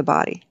energy of the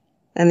body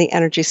and the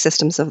energy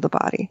systems of the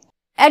body.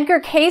 Edgar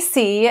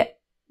Cayce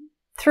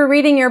through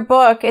reading your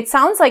book, it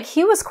sounds like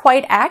he was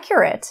quite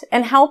accurate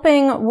in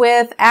helping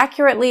with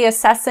accurately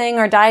assessing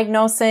or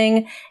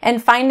diagnosing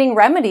and finding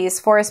remedies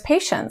for his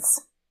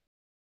patients.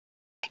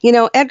 You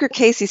know, Edgar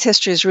Cayce's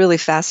history is really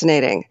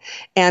fascinating,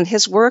 and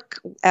his work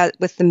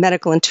with the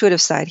medical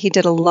intuitive side, he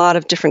did a lot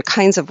of different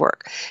kinds of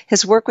work.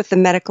 His work with the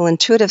medical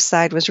intuitive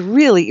side was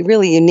really,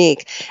 really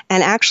unique,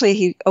 and actually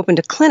he opened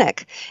a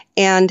clinic,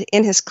 and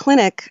in his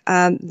clinic,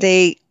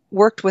 they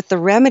worked with the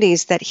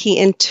remedies that he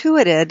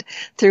intuited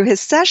through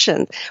his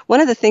sessions. One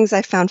of the things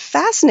I found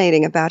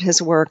fascinating about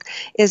his work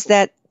is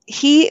that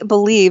he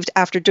believed,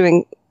 after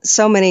doing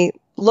so many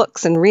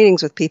looks and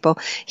readings with people,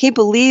 he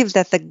believed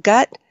that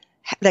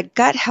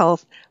gut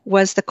health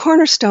was the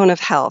cornerstone of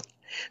health.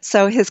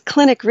 So his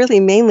clinic really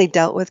mainly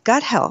dealt with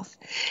gut health.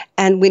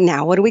 And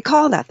what do we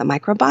call that? The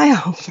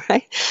microbiome,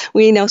 right?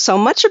 We know so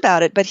much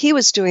about it, but he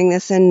was doing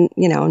this in,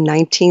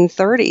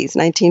 1930s,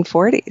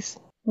 1940s.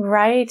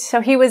 Right.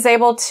 So he was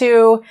able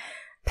to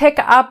pick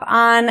up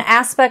on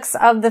aspects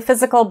of the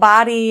physical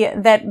body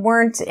that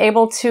weren't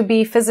able to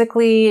be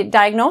physically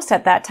diagnosed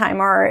at that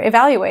time or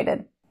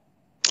evaluated.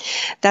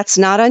 That's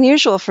not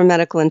unusual for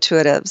medical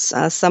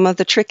intuitives. Some of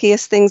the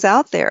trickiest things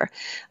out there,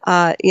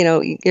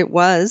 it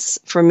was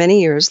for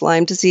many years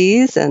Lyme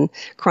disease and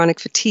chronic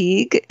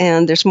fatigue,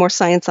 and there's more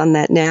science on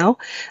that now.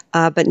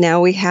 But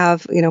now we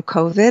have,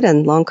 COVID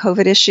and long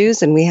COVID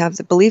issues, and we have,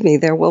 believe me,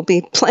 there will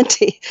be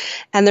plenty.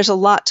 And there's a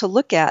lot to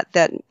look at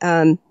that,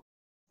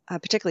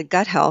 particularly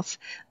gut health,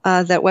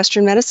 that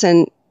Western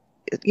medicine,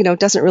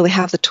 doesn't really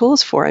have the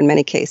tools for in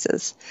many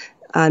cases.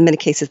 In many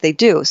cases, they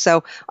do.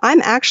 So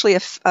I'm actually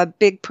a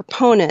big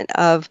proponent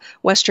of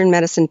Western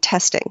medicine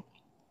testing.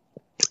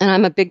 And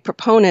I'm a big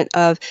proponent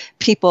of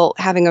people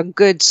having a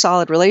good,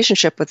 solid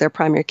relationship with their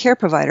primary care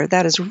provider.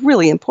 That is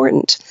really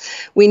important.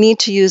 We need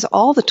to use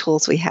all the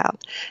tools we have,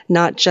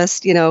 not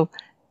just,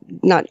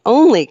 not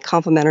only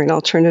complementary and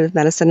alternative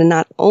medicine and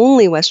not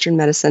only Western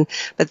medicine,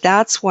 but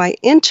that's why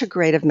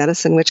integrative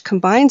medicine, which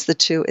combines the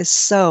two, is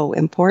so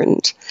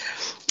important.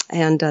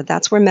 And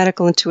that's where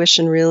medical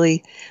intuition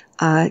really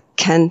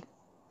can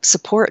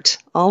support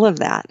all of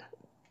that.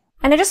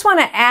 And I just want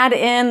to add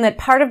in that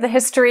part of the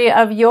history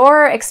of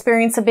your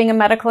experience of being a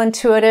medical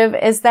intuitive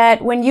is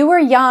that when you were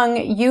young,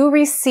 you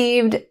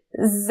received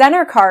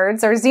Zener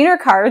cards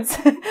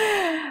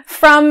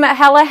from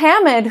Hella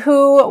Hamid,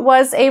 who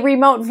was a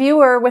remote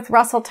viewer with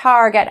Russell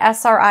Targ at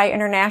SRI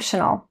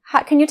International.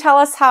 Can you tell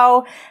us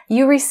how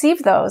you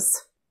received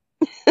those?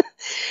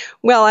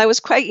 Well, I was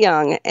quite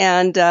young,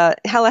 and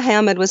Hella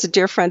Hamid was a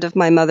dear friend of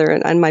my mother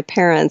and my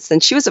parents,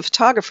 and she was a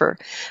photographer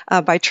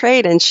by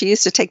trade, and she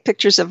used to take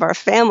pictures of our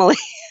family.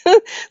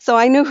 So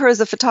I knew her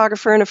as a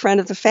photographer and a friend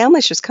of the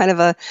family. She was kind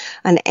of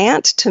an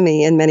aunt to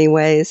me in many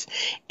ways.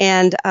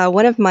 And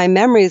one of my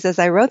memories as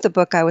I wrote the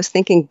book, I was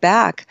thinking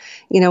back,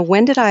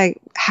 when did I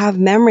have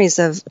memories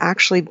of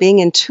actually being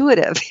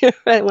intuitive?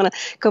 I want to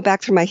go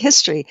back through my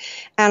history.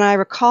 And I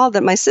recalled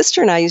that my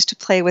sister and I used to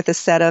play with a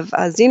set of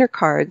Zener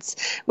cards,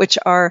 which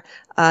are,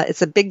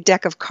 it's a big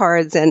deck of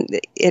cards, and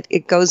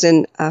it goes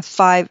in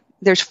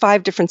there's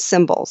 5 different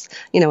symbols,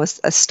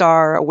 a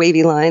star, a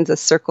wavy lines, a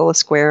circle, a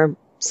square,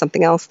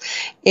 something else.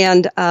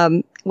 And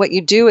what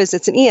you do is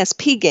it's an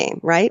ESP game,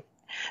 right?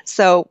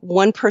 So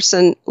one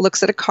person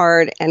looks at a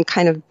card and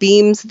kind of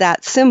beams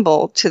that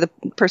symbol to the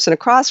person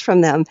across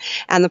from them,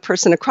 and the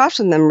person across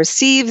from them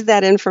receives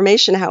that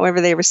information however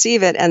they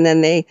receive it, and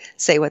then they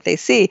say what they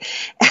see.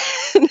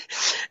 And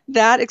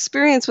that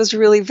experience was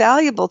really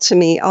valuable to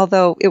me,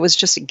 although it was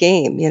just a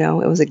game,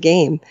 it was a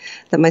game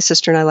that my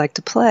sister and I like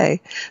to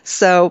play.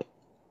 So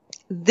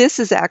this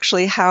is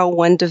actually how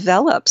one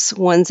develops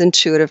one's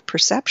intuitive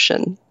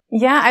perception.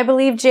 Yeah, I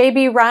believe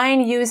J.B.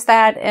 Rhine used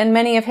that in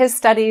many of his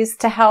studies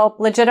to help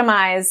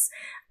legitimize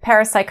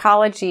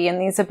parapsychology and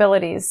these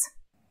abilities.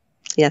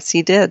 Yes,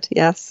 he did.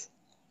 Yes.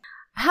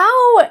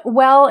 How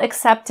well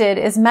accepted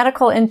is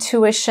medical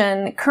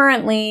intuition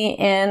currently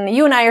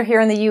you and I are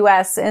here in the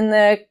U.S., in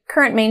the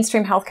current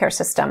mainstream healthcare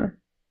system?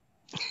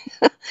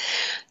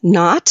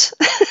 Not.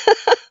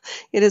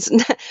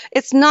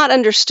 It's not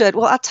understood.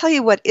 Well, I'll tell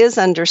you what is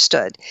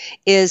understood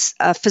is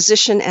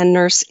physician and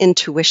nurse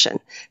intuition.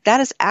 That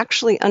is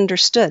actually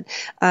understood.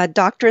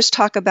 Doctors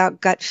talk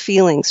about gut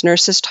feelings.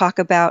 Nurses talk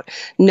about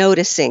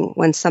noticing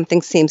when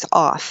something seems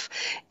off.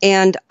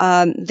 And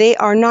they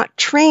are not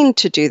trained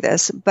to do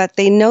this, but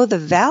they know the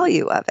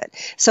value of it.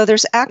 So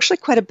there's actually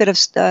quite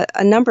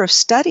a number of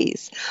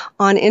studies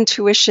on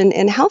intuition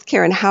in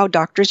healthcare and how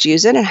doctors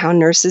use it and how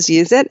nurses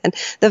use it and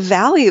the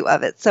value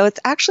of it. So it's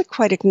actually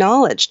quite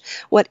acknowledged.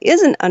 What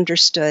isn't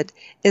understood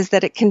is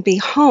that it can be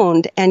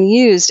honed and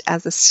used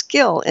as a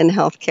skill in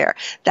healthcare.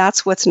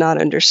 That's what's not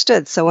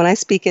understood. So when I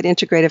speak at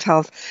integrative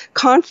health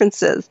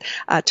conferences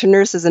to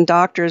nurses and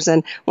doctors,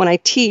 and when I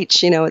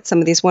teach, at some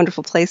of these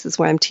wonderful places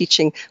where I'm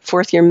teaching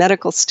fourth-year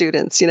medical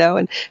students,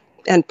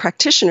 and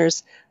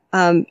practitioners,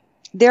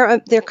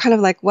 they're kind of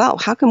like, wow,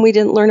 how come we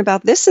didn't learn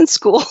about this in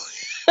school?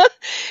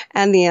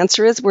 And the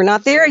answer is we're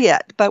not there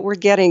yet, but we're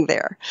getting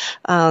there.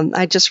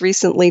 I just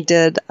recently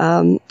did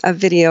a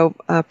video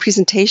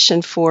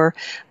presentation for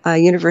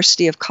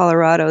University of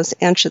Colorado's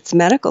Anschutz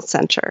Medical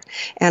Center,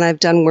 and I've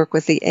done work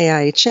with the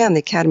AIHM, the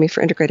Academy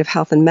for Integrative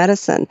Health and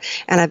Medicine,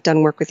 and I've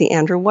done work with the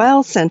Andrew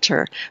Weil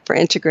Center for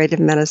Integrative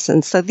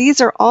Medicine. So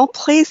these are all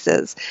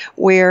places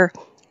where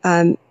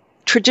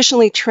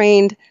traditionally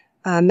trained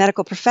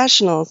medical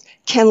professionals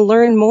can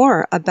learn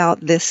more about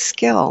this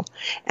skill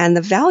and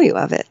the value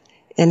of it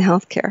in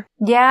healthcare.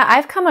 Yeah,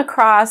 I've come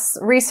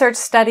across research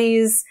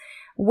studies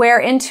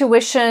where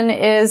intuition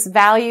is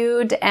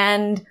valued,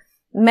 and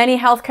many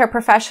healthcare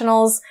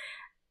professionals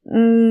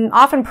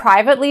often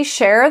privately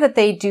share that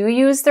they do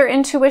use their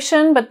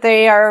intuition, but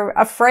they are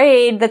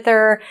afraid that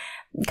their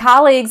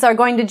colleagues are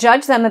going to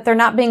judge them, that they're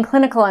not being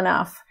clinical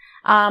enough.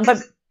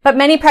 But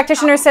many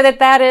practitioners say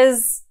that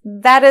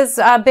is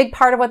a big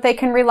part of what they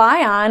can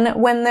rely on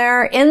when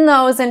they're in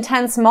those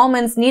intense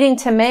moments needing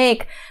to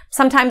make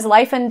sometimes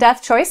life and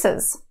death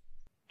choices.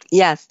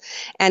 Yes.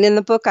 And in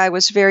the book, I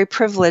was very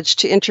privileged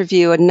to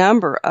interview a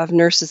number of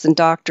nurses and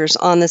doctors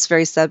on this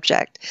very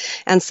subject.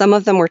 And some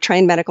of them were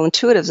trained medical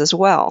intuitives as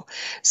well.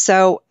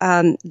 So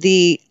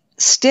the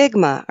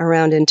stigma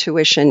around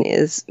intuition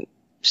is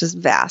just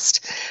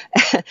vast.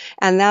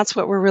 And that's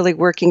what we're really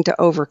working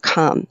to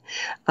overcome.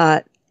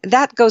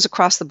 That goes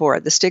across the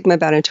board. The stigma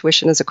about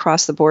intuition is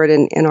across the board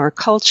in our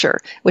culture,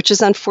 which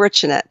is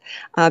unfortunate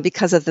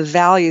because of the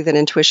value that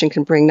intuition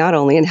can bring not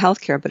only in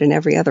healthcare, but in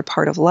every other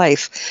part of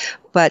life.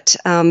 But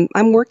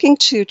I'm working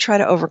to try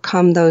to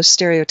overcome those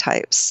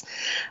stereotypes.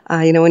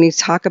 When you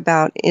talk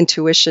about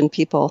intuition,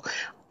 people,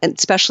 and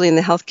especially in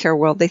the healthcare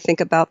world, they think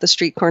about the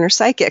street corner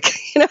psychic.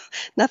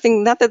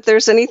 Not that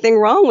there's anything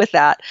wrong with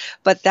that,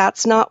 but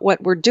that's not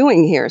what we're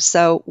doing here.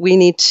 So we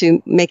need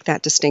to make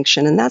that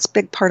distinction. And that's a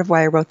big part of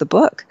why I wrote the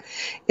book,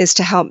 is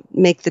to help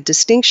make the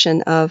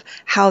distinction of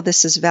how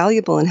this is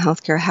valuable in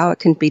healthcare, how it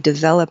can be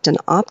developed and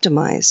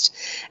optimized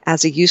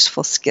as a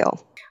useful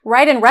skill.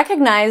 Right, and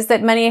recognize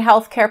that many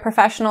healthcare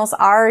professionals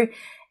are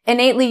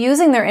innately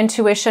using their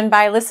intuition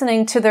by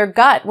listening to their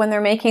gut when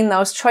they're making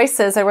those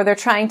choices, or where they're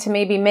trying to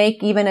maybe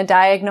make even a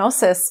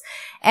diagnosis.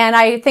 And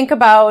I think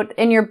about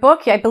in your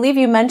book, I believe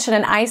you mentioned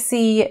an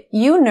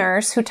ICU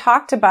nurse who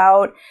talked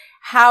about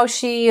how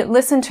she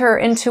listened to her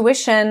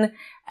intuition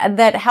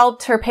that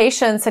helped her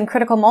patients in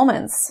critical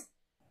moments.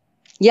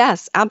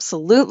 Yes,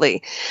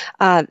 absolutely.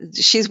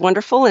 She's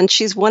wonderful, and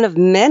she's one of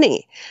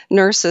many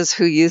nurses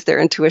who use their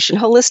intuition.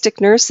 Holistic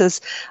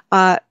nurses,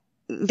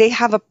 they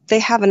have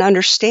an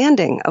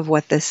understanding of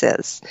what this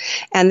is,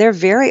 and they're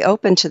very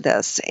open to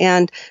this.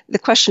 And the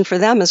question for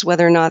them is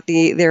whether or not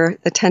their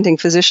attending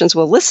physicians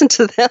will listen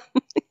to them,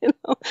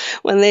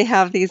 when they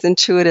have these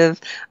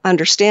intuitive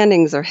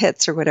understandings or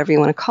hits or whatever you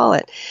want to call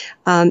it.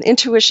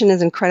 Intuition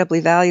is incredibly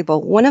valuable.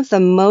 One of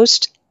the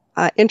most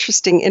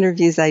interesting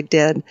interviews I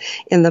did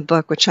in the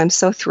book, which I'm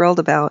so thrilled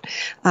about,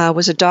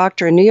 was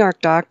a New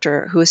York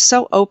doctor, who is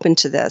so open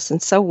to this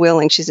and so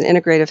willing. She's an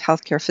integrative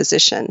healthcare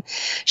physician.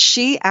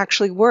 She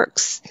actually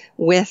works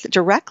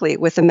directly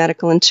with a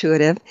medical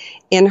intuitive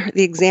in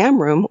the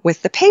exam room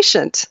with the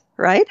patient.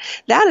 Right?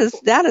 That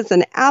is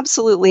an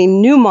absolutely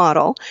new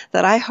model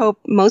that I hope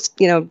most,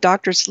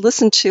 doctors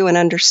listen to and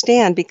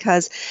understand,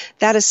 because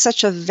that is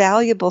such a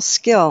valuable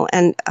skill.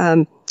 And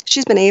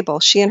she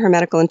and her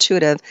medical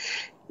intuitive,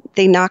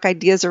 they knock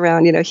ideas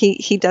around.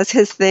 He does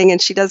his thing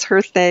and she does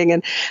her thing.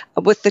 And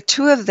with the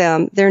two of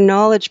them, their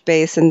knowledge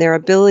base and their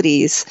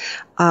abilities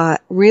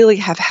really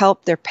have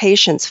helped their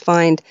patients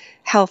find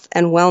health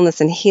and wellness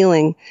and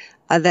healing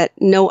that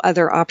no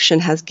other option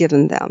has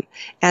given them.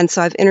 And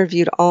so I've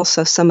interviewed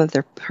also some of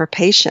her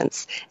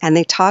patients, and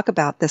they talk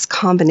about this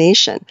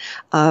combination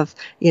of,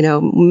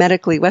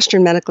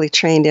 Western medically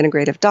trained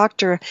integrative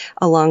doctor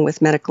along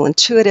with medical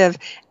intuitive,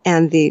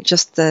 and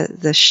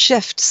the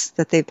shifts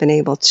that they've been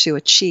able to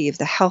achieve,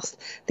 the health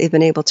they've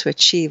been able to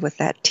achieve with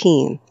that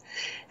team.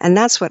 And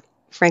that's what,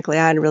 frankly,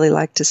 I'd really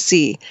like to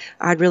see.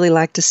 I'd really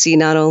like to see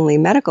not only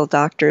medical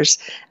doctors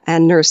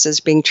and nurses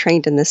being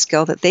trained in this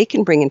skill that they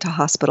can bring into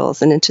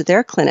hospitals and into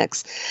their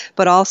clinics,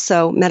 but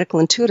also medical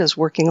intuitives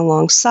working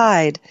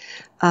alongside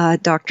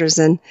doctors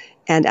and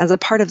as a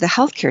part of the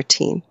healthcare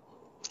team.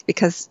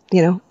 Because,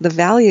 the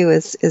value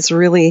is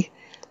really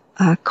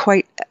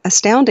quite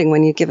astounding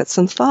when you give it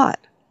some thought.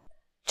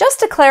 Just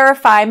to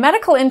clarify,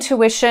 medical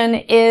intuition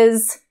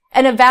is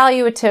an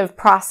evaluative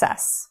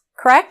process.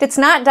 Correct? It's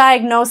not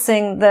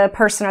diagnosing the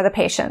person or the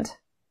patient.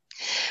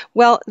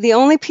 Well, the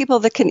only people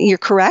that you're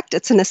correct,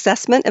 it's an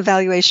assessment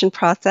evaluation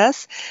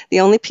process. The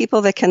only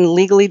people that can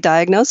legally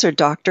diagnose are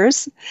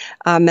doctors,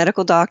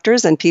 medical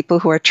doctors, and people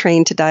who are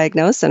trained to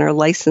diagnose and are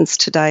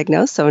licensed to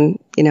diagnose. So,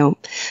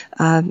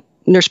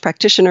 nurse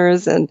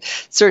practitioners and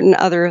certain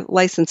other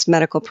licensed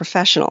medical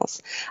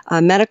professionals.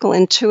 Medical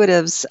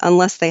intuitives,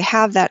 unless they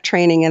have that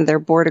training and their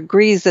board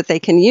agrees that they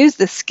can use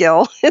this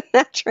skill in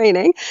that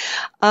training,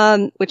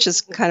 which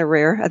is kind of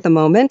rare at the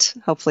moment.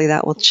 Hopefully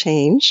that will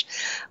change.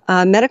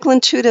 Medical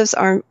intuitives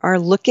are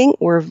looking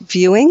or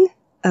viewing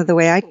the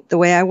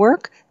way I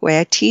work, the way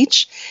I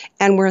teach,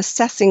 and we're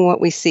assessing what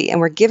we see, and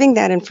we're giving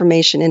that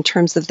information in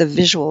terms of the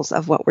visuals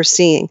of what we're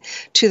seeing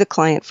to the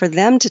client for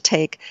them to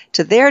take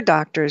to their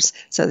doctors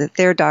so that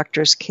their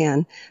doctors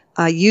can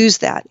use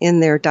that in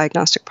their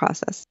diagnostic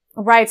process.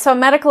 Right. So a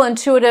medical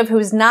intuitive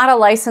who's not a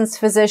licensed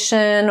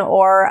physician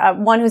or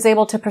one who's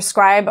able to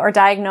prescribe or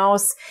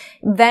diagnose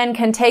then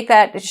can take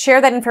that, share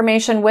that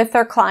information with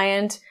their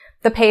client,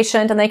 the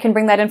patient, and they can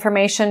bring that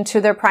information to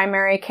their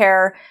primary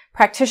care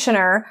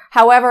practitioner.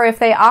 However, if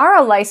they are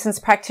a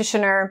licensed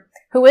practitioner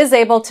who is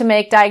able to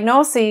make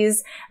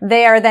diagnoses,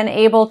 they are then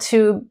able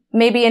to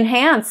maybe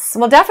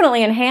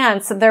definitely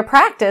enhance their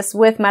practice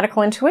with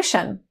medical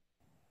intuition.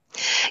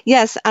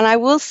 Yes, and I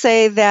will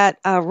say that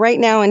right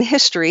now in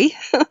history,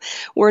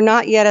 we're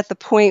not yet at the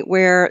point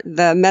where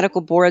the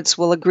medical boards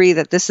will agree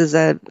that this is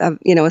a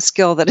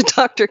skill that a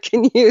doctor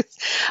can use.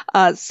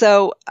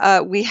 So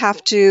they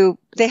have to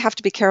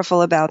be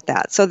careful about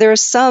that. So there are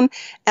some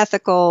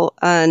ethical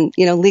and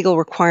legal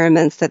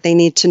requirements that they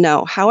need to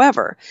know.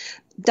 However,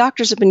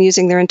 doctors have been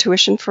using their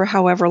intuition for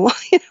however long,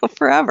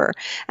 forever,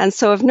 and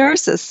so have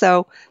nurses.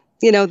 So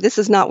this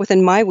is not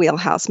within my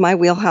wheelhouse. My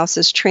wheelhouse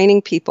is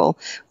training people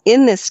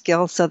in this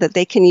skill so that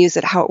they can use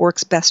it how it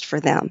works best for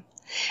them.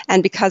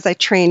 And because I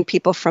train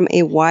people from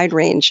a wide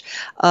range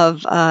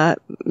of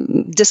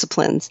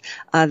disciplines,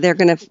 they're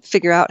going to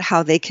figure out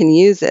how they can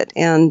use it.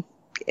 And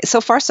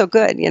so far, so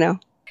good,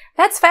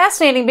 That's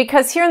fascinating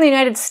because here in the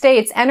United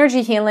States,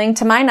 energy healing,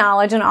 to my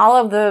knowledge, in all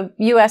of the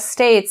U.S.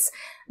 states,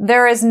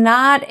 there is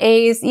not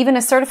even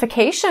a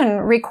certification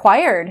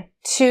required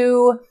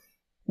to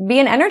be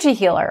an energy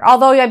healer.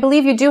 Although I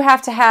believe you do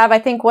have to have, I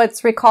think,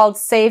 what's called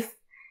safe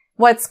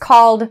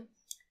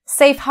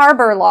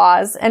harbor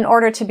laws in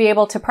order to be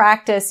able to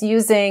practice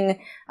using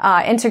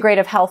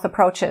integrative health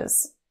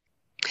approaches.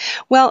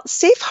 Well,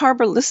 safe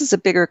harbor, this is a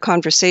bigger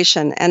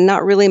conversation and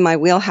not really my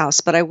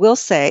wheelhouse, but I will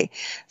say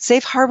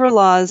safe harbor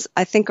laws,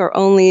 I think, are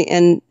only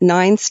in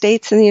 9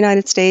 states in the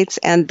United States,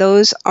 and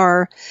those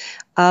are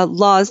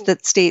laws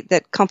that state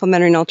that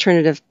complementary and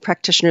alternative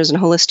practitioners and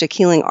holistic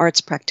healing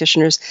arts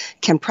practitioners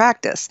can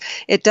practice.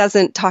 It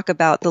doesn't talk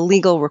about the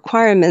legal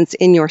requirements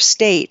in your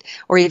state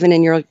or even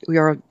in your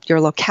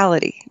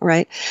locality,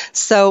 right?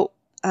 So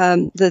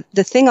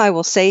the thing I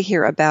will say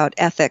here about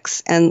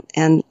ethics and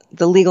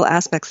the legal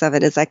aspects of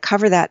it is I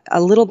cover that a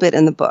little bit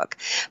in the book,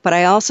 but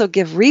I also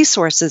give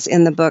resources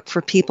in the book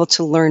for people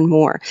to learn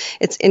more.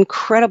 It's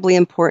incredibly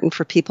important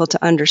for people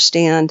to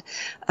understand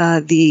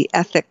the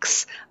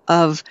ethics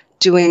of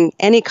doing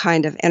any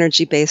kind of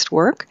energy-based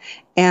work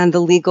and the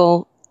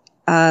legal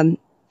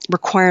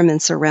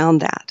requirements around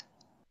that.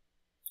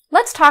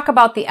 Let's talk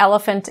about the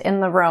elephant in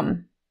the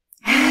room.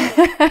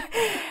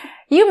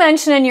 You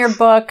mention in your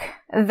book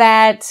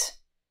that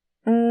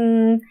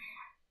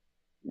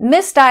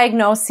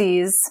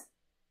misdiagnoses,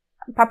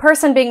 a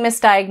person being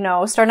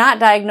misdiagnosed or not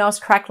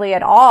diagnosed correctly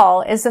at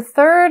all, is the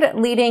 3rd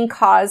leading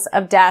cause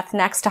of death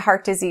next to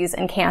heart disease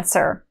and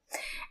cancer.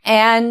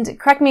 And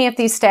correct me if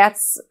these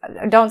stats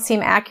don't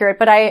seem accurate,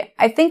 but I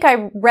think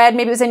I read,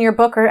 maybe it was in your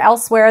book or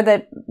elsewhere,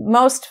 that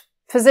most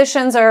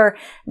physicians or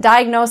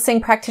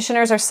diagnosing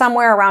practitioners are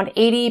somewhere around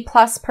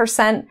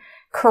 80+%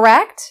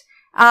 correct.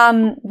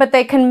 But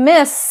they can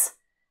miss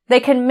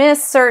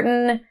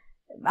certain,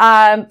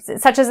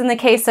 such as in the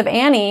case of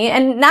Annie,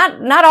 and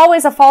not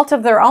always a fault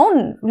of their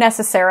own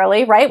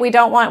necessarily, right? We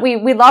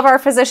love our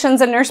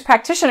physicians and nurse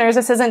practitioners.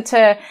 This isn't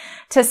to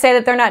say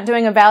that they're not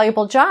doing a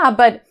valuable job,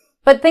 but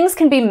things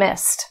can be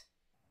missed.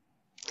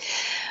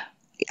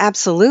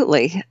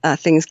 Absolutely.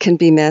 Things can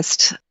be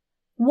missed.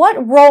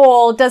 What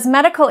role does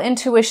medical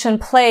intuition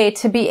play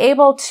to be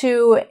able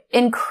to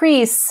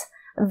increase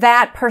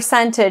that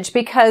percentage?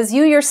 Because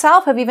you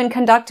yourself have even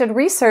conducted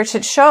research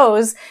that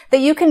shows that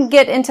you can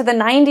get into the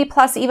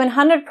 90+, even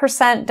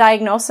 100%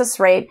 diagnosis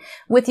rate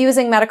with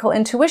using medical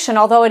intuition,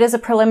 although it is a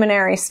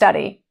preliminary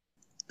study.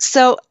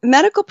 So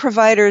medical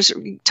providers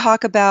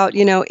talk about,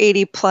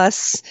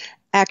 80+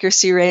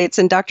 accuracy rates,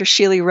 and Dr.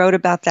 Shealy wrote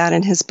about that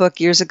in his book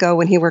years ago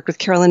when he worked with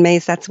Carolyn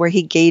Mays. That's where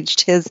he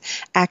gauged his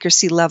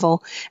accuracy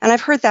level. And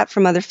I've heard that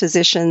from other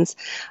physicians.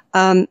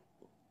 The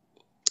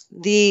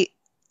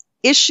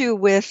issue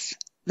with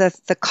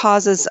the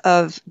causes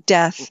of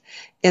death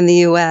in the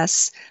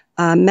U.S.,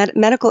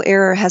 medical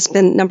error has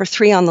been number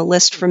 3 on the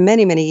list for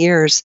many, many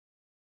years.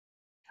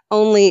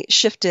 Only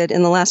shifted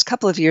in the last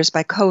couple of years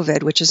by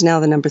COVID, which is now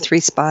the number 3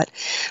 spot.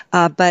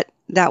 But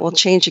that will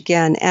change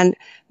again. And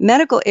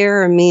medical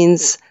error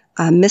means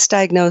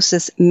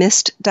misdiagnosis,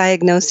 missed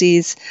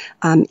diagnoses,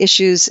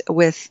 issues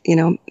with,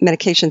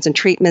 medications and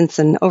treatments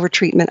and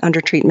overtreatment,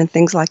 undertreatment,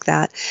 things like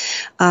that.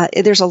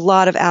 There's a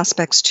lot of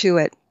aspects to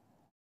it.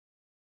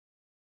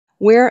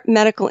 Where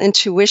medical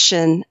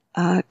intuition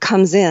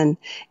comes in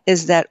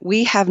is that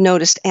we have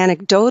noticed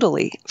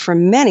anecdotally for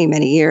many,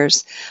 many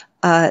years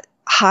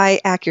high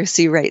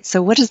accuracy rates.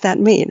 So what does that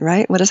mean,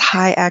 right? What is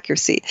high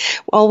accuracy?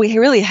 Well, we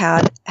really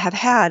have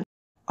had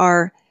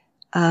our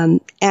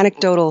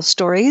anecdotal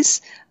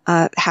stories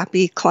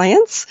happy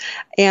clients,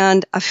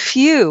 and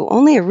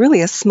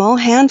only a small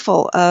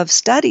handful of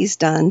studies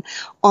done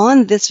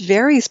on this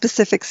very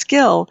specific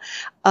skill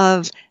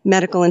of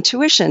medical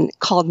intuition,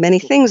 called many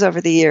things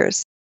over the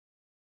years.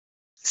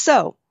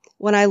 So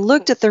when I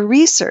looked at the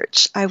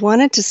research, I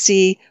wanted to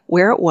see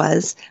where it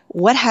was,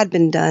 what had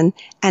been done,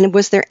 and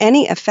was there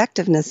any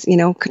effectiveness?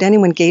 Could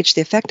anyone gauge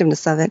the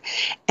effectiveness of it?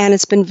 And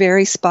it's been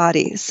very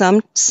spotty.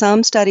 Some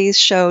studies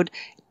showed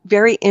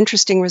very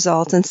interesting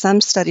results, and some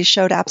studies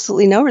showed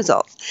absolutely no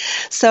results.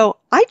 So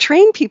I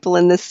train people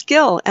in this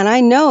skill, and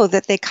I know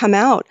that they come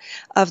out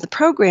of the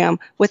program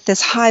with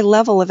this high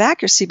level of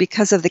accuracy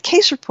because of the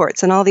case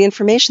reports and all the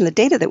information, the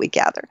data that we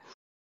gather.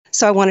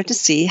 So I wanted to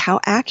see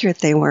how accurate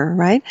they were,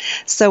 right?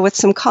 So with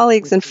some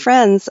colleagues and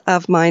friends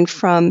of mine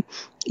from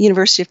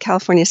University of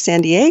California,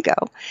 San Diego,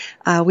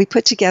 we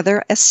put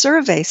together a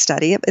survey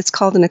study. It's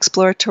called an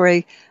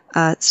exploratory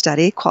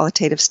study,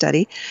 qualitative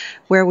study,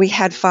 where we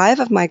had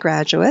 5 of my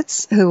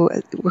graduates who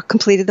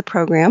completed the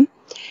program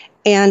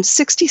and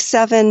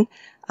 67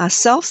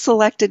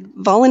 self-selected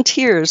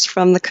volunteers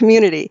from the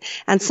community.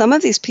 And some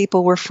of these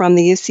people were from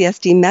the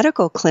UCSD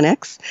medical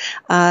clinics,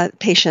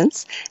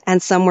 patients, and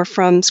some were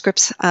from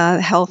Scripps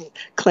Health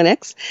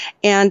clinics,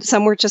 and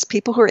some were just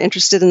people who were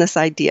interested in this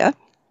idea.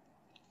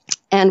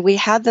 And we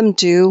had them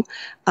do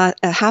a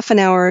half an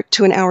hour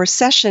to an hour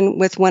session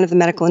with one of the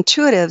medical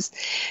intuitives.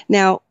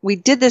 Now, we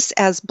did this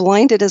as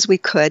blinded as we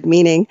could,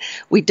 meaning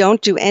we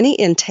don't do any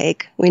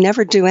intake. We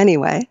never do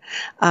anyway,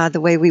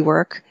 the way we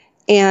work.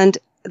 And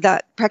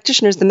the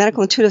practitioners, the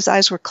medical intuitives'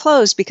 eyes were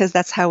closed because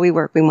that's how we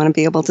work. We want to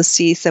be able to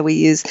see, so we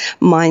use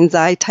mind's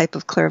eye type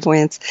of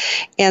clairvoyance.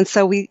 And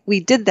so we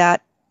did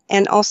that.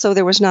 And also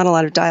there was not a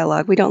lot of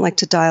dialogue. We don't like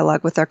to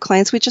dialogue with our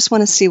clients. We just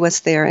want to see what's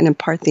there and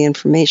impart the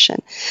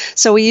information.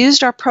 So we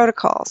used our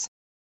protocols.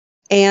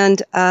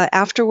 And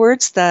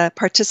afterwards, the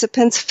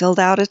participants filled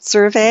out a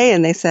survey,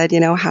 and they said,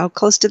 how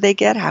close did they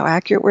get? How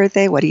accurate were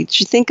they? What did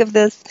you think of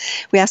this?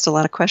 We asked a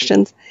lot of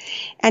questions.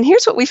 And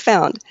here's what we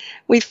found.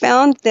 We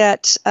found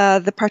that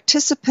the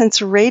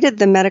participants rated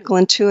the medical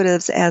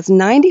intuitives as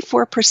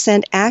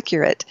 94%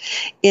 accurate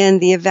in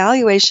the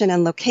evaluation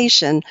and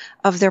location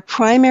of their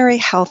primary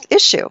health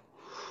issue.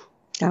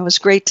 That was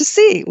great to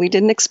see. We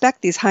didn't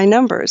expect these high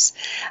numbers.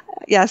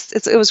 Yes,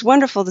 it was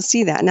wonderful to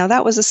see that. Now,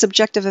 that was a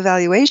subjective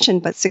evaluation,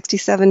 but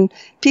 67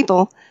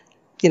 people,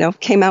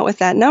 came out with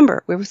that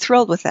number. We were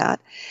thrilled with that.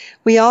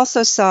 We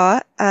also saw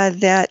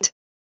that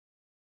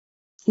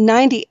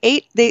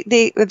 98,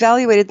 they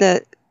evaluated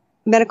the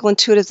medical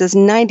intuitives as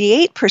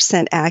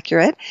 98%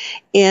 accurate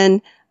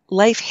in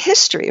life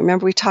history.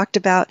 Remember, we talked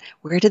about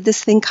where did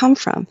this thing come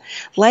from?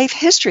 Life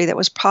history that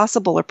was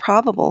possible or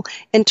probable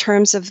in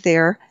terms of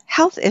their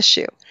health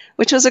issue,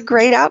 which was a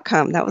great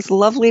outcome. That was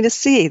lovely to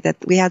see that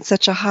we had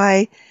such a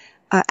high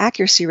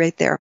accuracy rate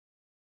there.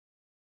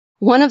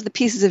 One of the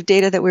pieces of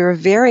data that we were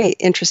very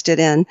interested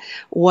in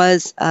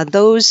was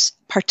those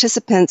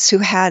participants who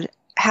had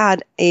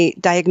a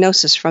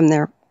diagnosis from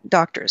their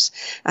doctors,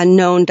 a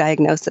known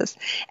diagnosis.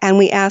 And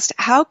we asked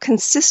how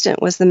consistent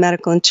was the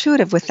medical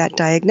intuitive with that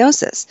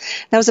diagnosis.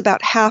 That was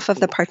about half of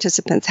the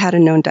participants had a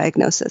known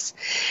diagnosis.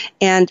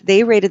 And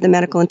they rated the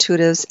medical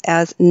intuitives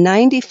as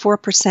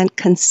 94%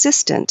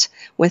 consistent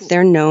with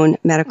their known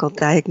medical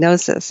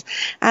diagnosis.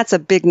 That's a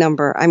big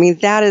number. I mean,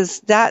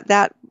 that's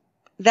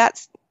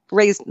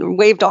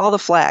waved all the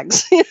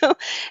flags,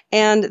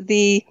 And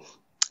the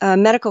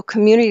medical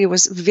community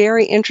was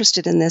very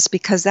interested in this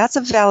because that's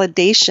a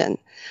validation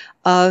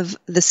of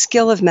the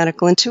skill of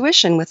medical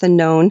intuition with a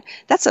known,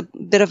 that's a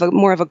bit of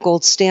more of a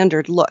gold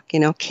standard look.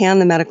 Can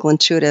the medical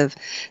intuitive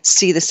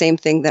see the same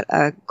thing that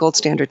a gold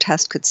standard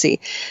test could see?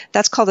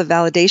 That's called a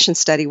validation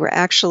study. We're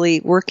actually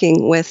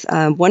working with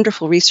a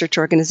wonderful research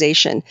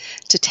organization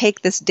to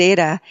take this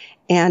data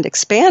and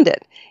expand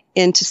it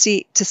and to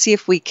see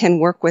if we can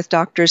work with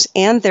doctors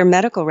and their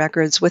medical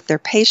records with their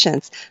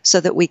patients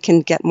so that we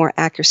can get more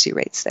accuracy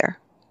rates there.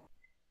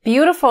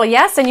 Beautiful.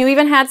 Yes. And you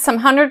even had some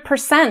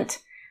 100%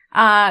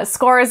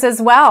 scores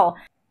as well.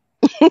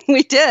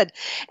 We did.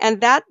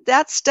 And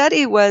that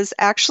study was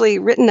actually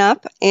written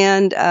up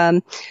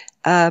and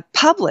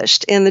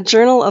published in the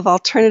Journal of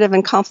Alternative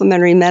and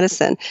Complementary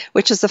Medicine,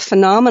 which is a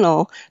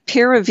phenomenal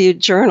peer-reviewed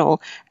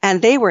journal.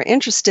 And they were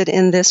interested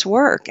in this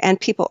work, and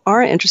people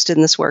are interested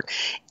in this work.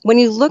 When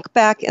you look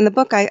back in the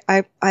book,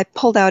 I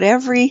pulled out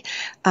every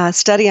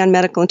study on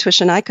medical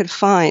intuition I could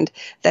find,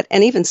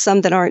 and even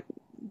some that aren't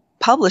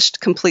published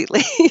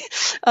completely,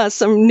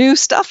 some new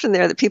stuff in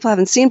there that people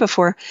haven't seen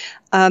before,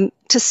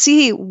 to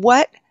see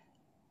what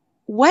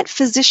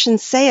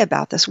physicians say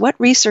about this, what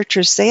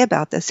researchers say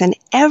about this. And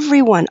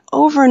everyone,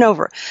 over and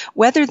over,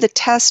 whether the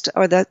test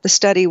or the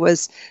study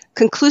was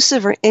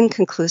conclusive or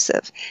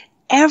inconclusive,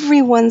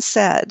 everyone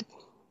said,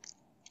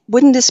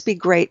 wouldn't this be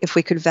great if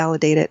we could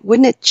validate it?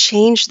 Wouldn't it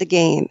change the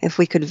game if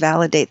we could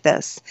validate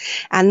this?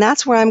 And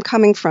that's where I'm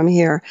coming from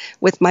here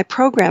with my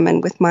program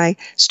and with my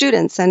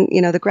students and,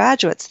 the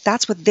graduates.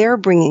 That's what they're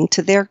bringing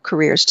to their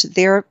careers, to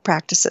their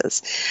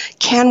practices.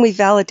 Can we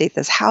validate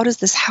this? How does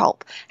this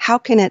help? How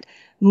can it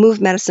move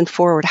medicine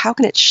forward? How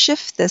can it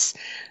shift this,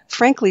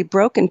 frankly,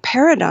 broken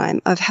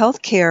paradigm of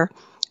healthcare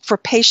for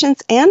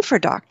patients and for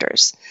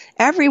doctors?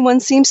 Everyone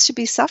seems to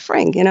be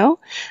suffering,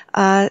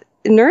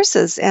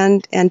 nurses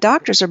and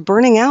doctors are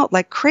burning out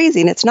like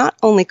crazy. And it's not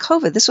only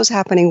COVID. This was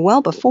happening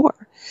well before.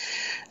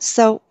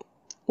 So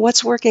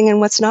what's working and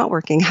what's not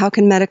working? How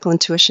can medical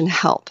intuition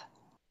help?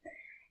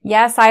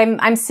 Yes,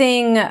 I'm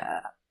seeing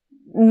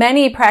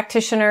many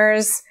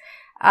practitioners,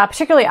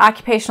 particularly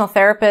occupational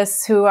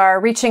therapists, who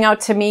are reaching out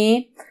to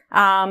me,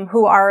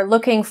 who are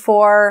looking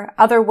for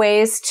other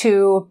ways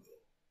to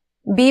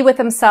be with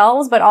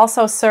themselves, but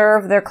also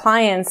serve their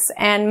clients.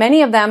 And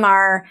many of them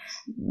are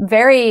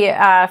very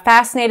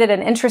fascinated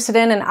and interested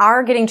in and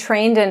are getting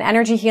trained in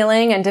energy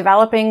healing and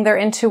developing their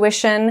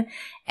intuition,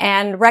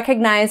 and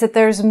recognize that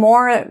there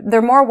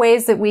are more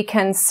ways that we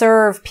can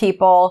serve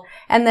people,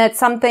 and that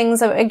some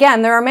things,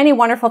 again, there are many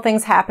wonderful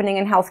things happening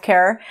in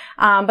healthcare,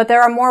 but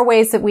there are more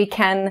ways that we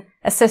can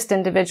assist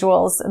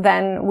individuals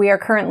than we are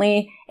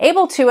currently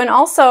able to. And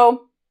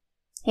also,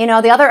 the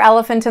other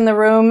elephant in the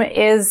room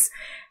is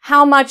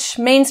how much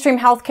mainstream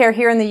healthcare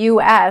here in the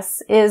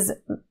U.S. is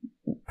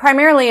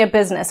primarily a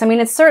business. I mean,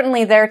 it's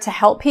certainly there to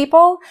help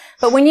people,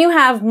 but when you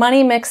have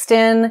money mixed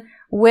in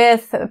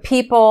with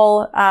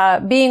people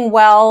being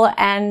well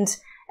and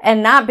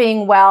not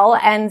being well,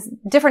 and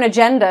different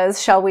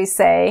agendas, shall we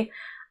say,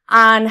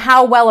 on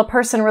how well a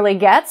person really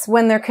gets,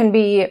 when there can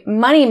be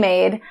money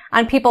made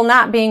on people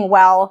not being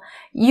well,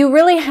 you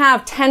really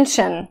have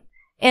tension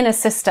in a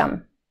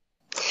system.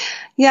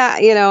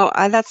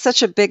 Yeah, that's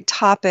such a big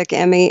topic,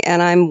 Emmy,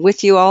 and I'm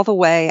with you all the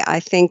way.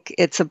 I think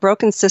it's a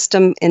broken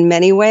system in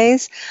many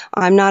ways.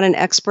 I'm not an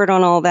expert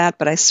on all that,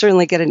 but I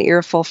certainly get an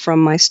earful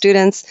from my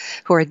students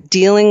who are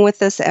dealing with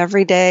this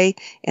every day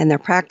in their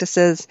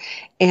practices,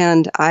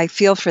 and I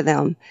feel for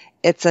them.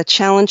 It's a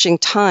challenging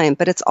time,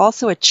 but it's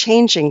also a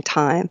changing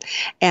time.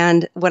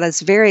 And what is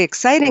very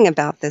exciting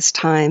about this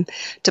time,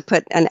 to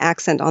put an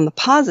accent on the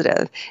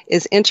positive,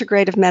 is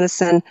integrative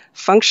medicine,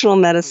 functional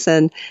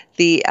medicine,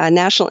 the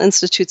National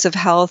Institutes of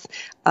Health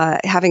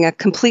having a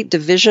complete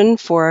division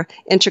for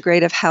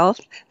integrative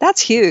health.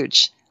 That's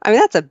huge. I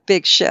mean, that's a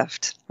big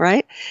shift,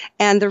 right?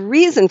 And the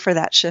reason for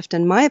that shift,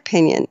 in my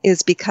opinion,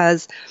 is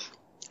because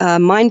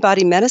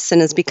mind-body medicine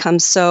has become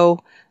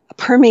so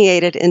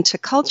permeated into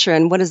culture.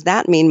 And what does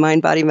that mean,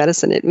 mind-body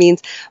medicine? It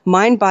means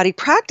mind-body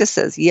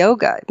practices,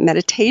 yoga,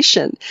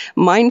 meditation,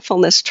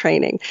 mindfulness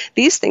training.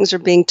 These things are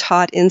being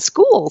taught in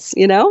schools,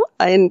 in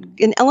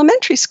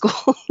elementary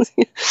schools.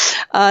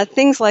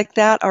 Things like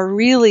that are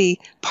really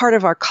part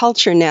of our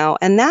culture now.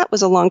 And that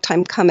was a long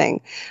time coming.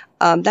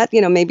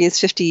 Maybe it's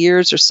 50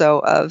 years or so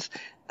of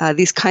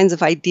these kinds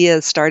of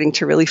ideas starting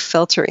to really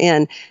filter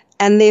in.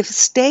 And they've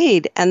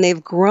stayed and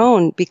they've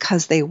grown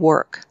because they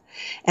work.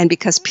 And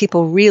because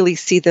people really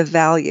see the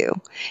value.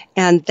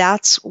 And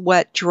that's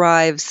what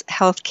drives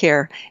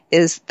healthcare,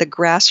 is the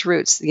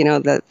grassroots,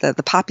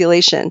 the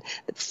population,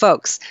 the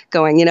folks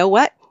going, you know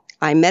what?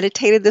 I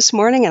meditated this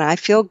morning and I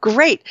feel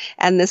great.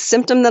 And this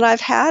symptom that I've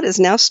had is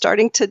now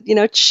starting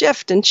to,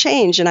 shift and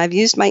change. And I've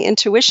used my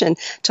intuition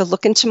to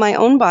look into my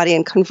own body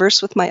and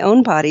converse with my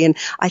own body. And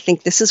I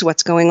think this is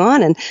what's going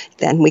on. And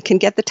then we can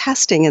get the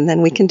testing and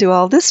then we can do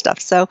all this stuff.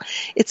 So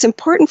it's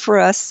important for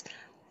us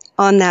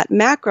on that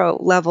macro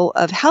level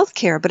of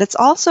healthcare, but it's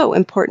also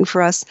important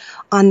for us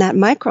on that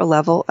micro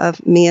level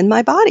of me and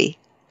my body,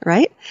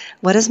 right?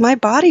 What does my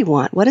body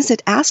want? What is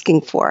it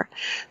asking for?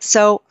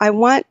 So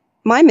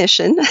my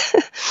mission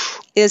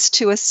is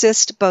to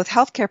assist both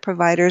healthcare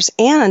providers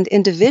and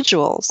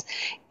individuals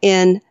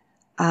in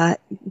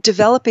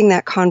developing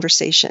that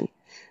conversation,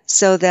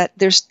 so that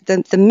there's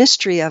the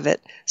mystery of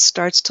it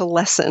starts to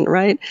lessen,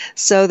 right?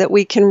 So that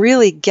we can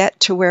really get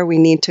to where we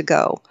need to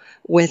go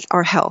with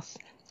our health,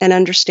 and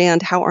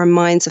understand how our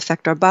minds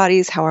affect our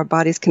bodies, how our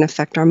bodies can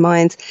affect our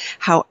minds,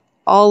 how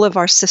all of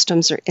our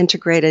systems are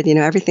integrated.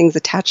 Everything's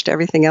attached to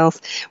everything else.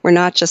 We're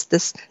not just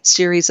this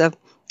series of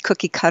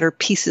cookie cutter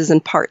pieces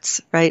and parts,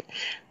 right?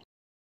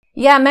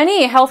 Yeah,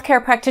 many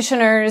healthcare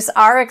practitioners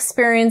are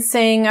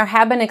experiencing or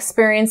have been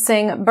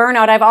experiencing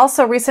burnout. I've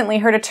also recently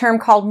heard a term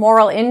called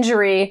moral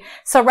injury.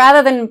 So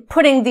rather than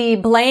putting the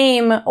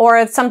blame,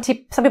 or some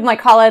people might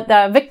call it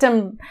the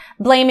victim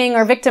blaming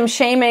or victim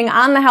shaming,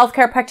 on the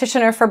healthcare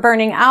practitioner for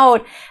burning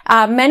out,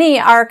 many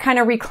are kind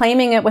of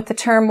reclaiming it with the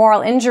term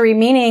moral injury,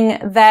 meaning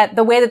that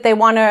the way that they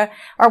want to,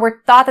 or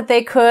were thought that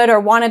they could or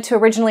wanted to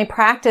originally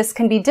practice,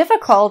 can be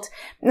difficult.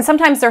 And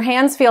sometimes their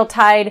hands feel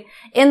tied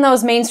in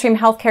those mainstream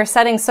healthcare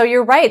settings. So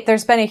you're right.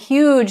 There's been a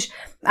huge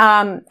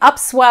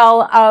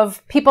upswell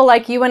of people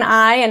like you and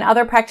I and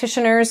other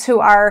practitioners who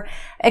are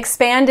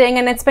expanding,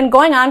 and it's been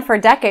going on for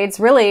decades,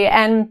 really.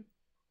 And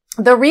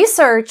the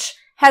research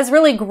has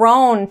really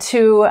grown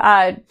to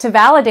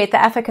validate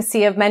the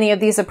efficacy of many of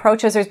these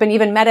approaches. There's been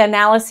even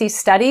meta-analysis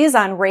studies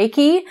on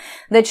Reiki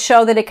that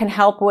show that it can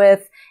help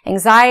with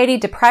anxiety,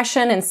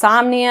 depression,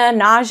 insomnia,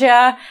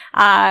 nausea,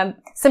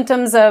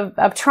 symptoms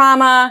of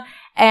trauma,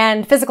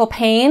 and physical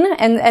pain,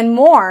 and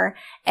more.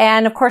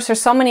 And of course,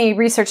 there's so many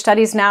research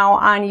studies now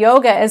on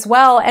yoga as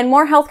well. And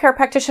more healthcare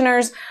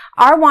practitioners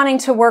are wanting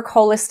to work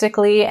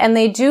holistically, and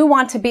they do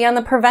want to be on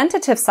the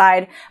preventative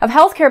side of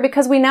healthcare,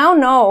 because we now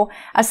know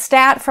a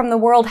stat from the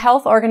World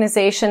Health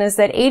Organization is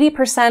that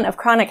 80% of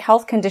chronic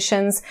health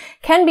conditions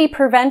can be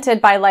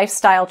prevented by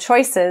lifestyle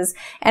choices.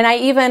 And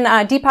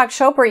Deepak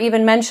Chopra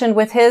even mentioned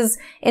with his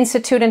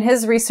institute and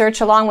his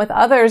research, along with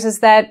others, is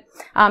that,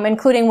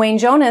 including Wayne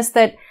Jonas,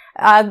 that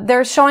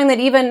they're showing that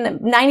even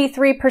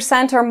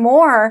 93% or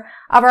more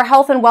of our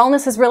health and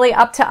wellness is really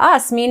up to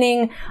us,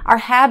 meaning our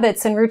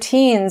habits and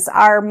routines,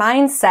 our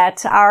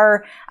mindset,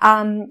 our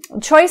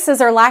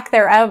choices or lack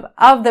thereof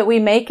that we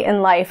make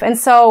in life. And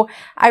so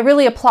I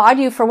really applaud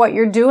you for what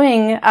you're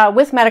doing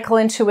with medical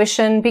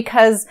intuition,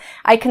 because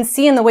I can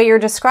see in the way you're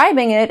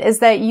describing it is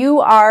that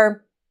you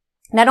are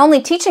not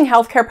only teaching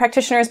healthcare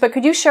practitioners, but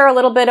could you share a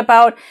little bit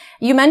about,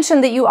 you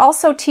mentioned that you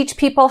also teach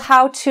people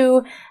how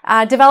to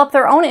develop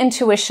their own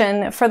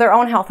intuition for their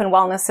own health and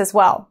wellness as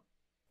well.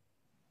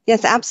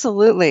 Yes,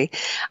 absolutely.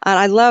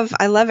 I love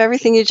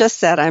everything you just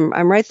said. I'm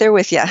right there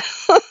with you.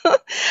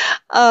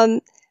 I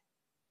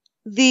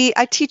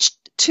teach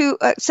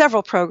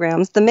several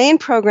programs. The main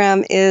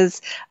program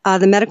is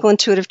the Medical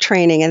Intuitive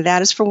Training, and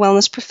that is for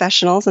wellness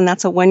professionals, and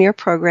that's a 1-year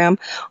program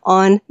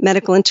on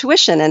medical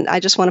intuition. And I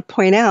just want to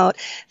point out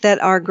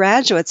that our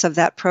graduates of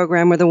that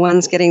program were the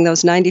ones getting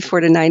those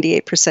 94 to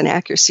 98%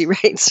 accuracy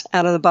rates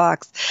out of the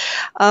box.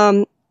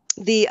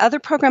 The other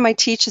program I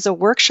teach is a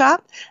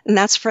workshop, and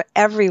that's for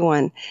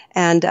everyone.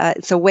 And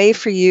it's a way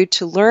for you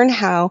to learn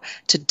how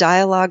to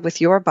dialogue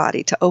with your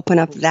body, to open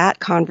up that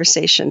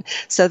conversation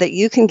so that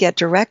you can get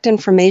direct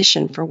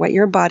information for what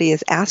your body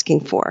is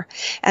asking for.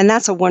 And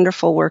that's a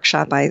wonderful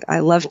workshop. I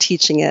love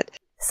teaching it.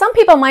 Some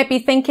people might be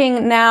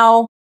thinking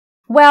now,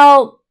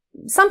 well,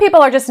 some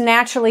people are just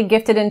naturally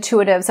gifted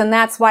intuitives, and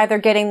that's why they're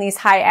getting these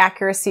high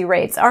accuracy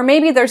rates. Or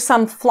maybe there's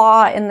some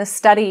flaw in the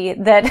study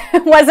that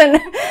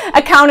wasn't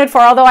accounted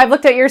for, although I've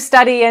looked at your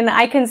study and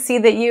I can see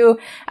that you,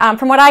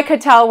 from what I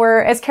could tell,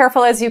 were as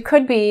careful as you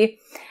could be.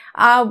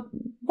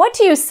 What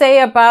do you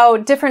say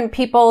about different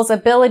people's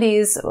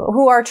abilities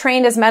who are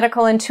trained as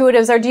medical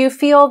intuitives, or do you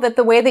feel that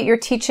the way that you're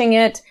teaching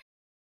it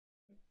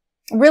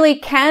really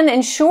can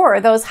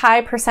ensure those high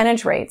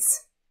percentage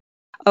rates?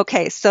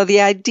 Okay, so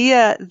the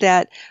idea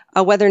that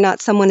whether or not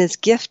someone is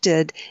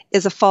gifted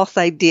is a false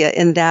idea,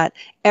 in that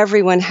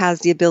everyone has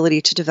the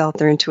ability to develop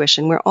their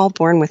intuition. We're all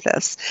born with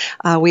this.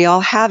 We all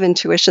have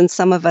intuition.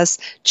 Some of us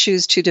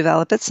choose to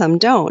develop it, some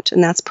don't,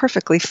 and that's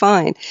perfectly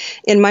fine.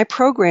 In my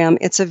program,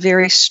 it's a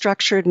very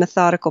structured,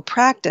 methodical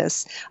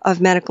practice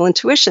of medical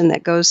intuition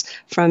that goes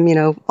from,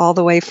 all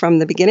the way from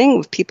the beginning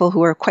with people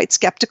who are quite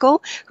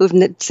skeptical, who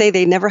say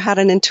they never had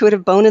an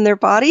intuitive bone in their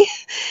body,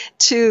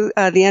 to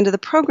the end of the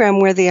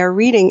program where they are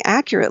reading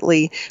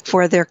accurately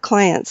for their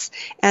clients.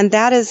 And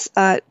that is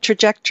a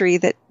trajectory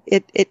that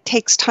it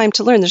takes time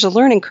to learn. There's a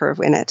learning curve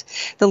in it.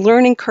 The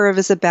learning curve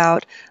is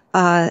about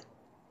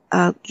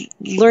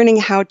learning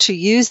how to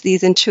use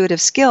these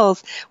intuitive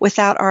skills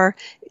without our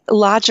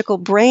logical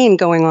brain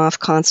going off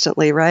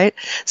constantly, right?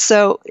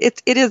 So it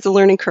is a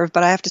learning curve,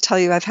 but I have to tell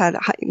you, I've had,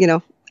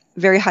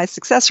 very high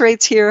success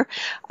rates here.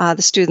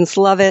 The students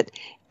love it,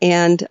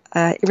 and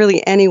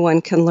really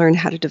anyone can learn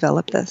how to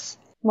develop this.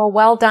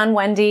 Well done,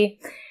 Wendie.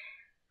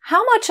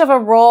 How much of a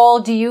role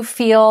do you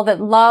feel that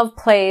love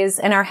plays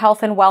in our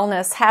health and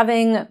wellness,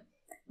 having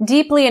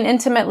deeply and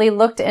intimately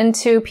looked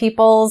into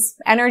people's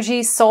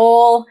energy,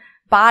 soul,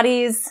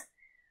 bodies?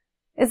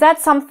 Is that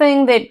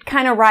something that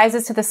kind of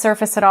rises to the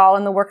surface at all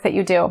in the work that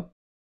you do?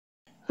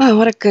 Oh,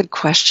 what a good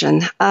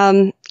question.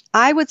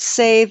 I would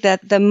say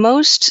that the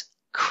most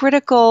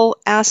critical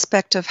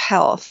aspect of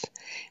health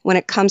when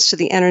it comes to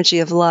the energy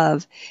of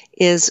love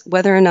is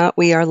whether or not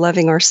we are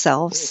loving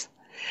ourselves.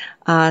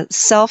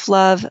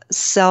 Self-love,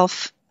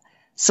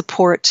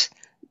 self-support,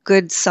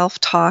 good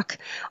self-talk,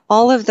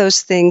 all of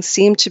those things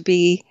seem to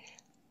be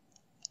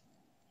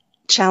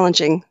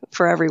challenging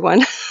for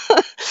everyone,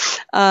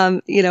 for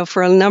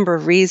a number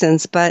of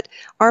reasons. But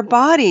our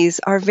bodies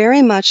are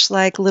very much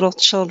like little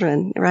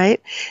children,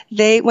 right?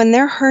 When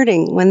they're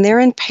hurting, when they're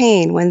in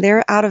pain, when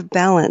they're out of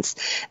balance,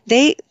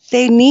 they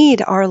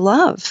need our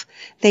love.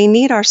 They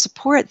need our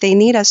support. They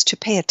need us to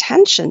pay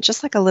attention,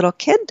 just like a little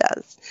kid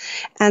does.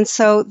 And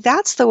so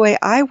that's the way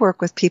I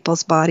work with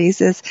people's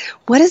bodies is,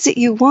 what is it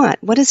you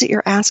want? What is it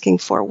you're asking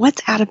for?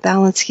 What's out of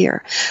balance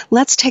here?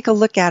 Let's take a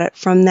look at it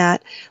from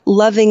that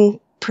loving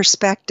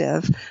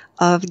perspective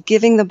of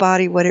giving the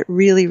body what it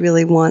really,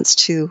 really wants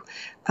to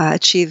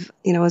achieve,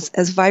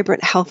 as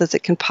vibrant health as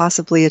it can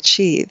possibly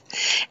achieve.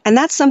 And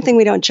that's something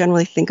we don't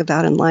generally think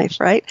about in life,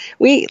 right?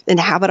 We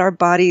inhabit our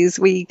bodies,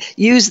 we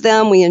use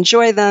them, we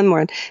enjoy them,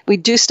 or we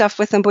do stuff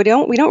with them, but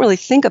we don't really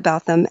think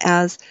about them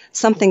as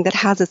something that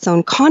has its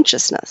own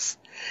consciousness.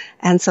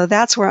 And so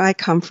that's where I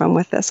come from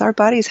with this. Our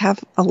bodies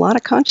have a lot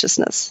of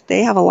consciousness.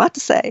 They have a lot to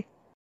say.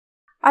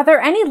 Are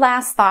there any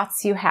last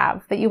thoughts you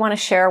have that you want to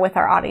share with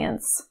our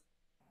audience?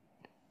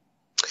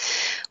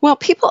 Well,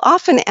 people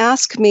often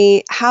ask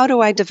me, how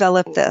do I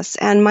develop this?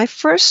 And my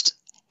first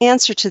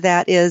answer to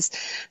that is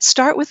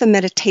start with a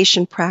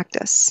meditation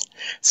practice.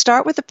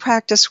 Start with a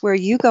practice where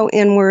you go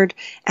inward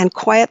and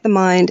quiet the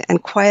mind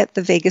and quiet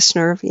the vagus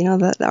nerve,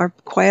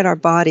 quiet our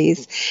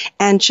bodies,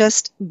 and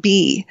just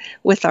be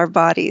with our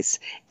bodies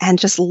and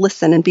just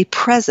listen and be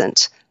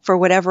present for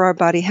whatever our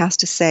body has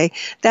to say.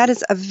 That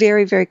is a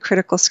very, very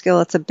critical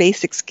skill. It's a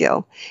basic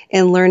skill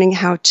in learning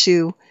how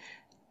to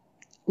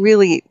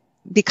really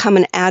become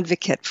an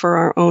advocate for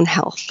our own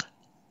health.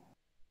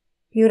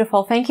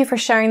 Beautiful. Thank you for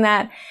sharing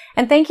that.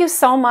 And thank you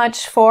so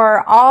much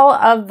for all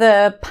of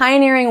the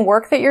pioneering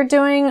work that you're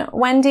doing,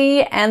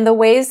 Wendie, and the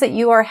ways that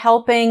you are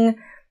helping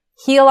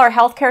heal our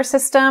healthcare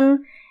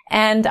system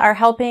and are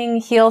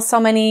helping heal so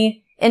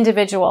many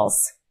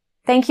individuals.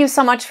 Thank you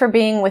so much for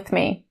being with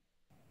me.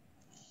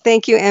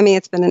 Thank you, Emmy.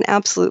 It's been an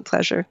absolute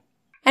pleasure.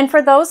 And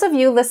for those of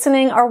you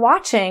listening or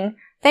watching,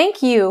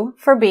 thank you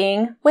for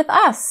being with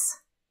us.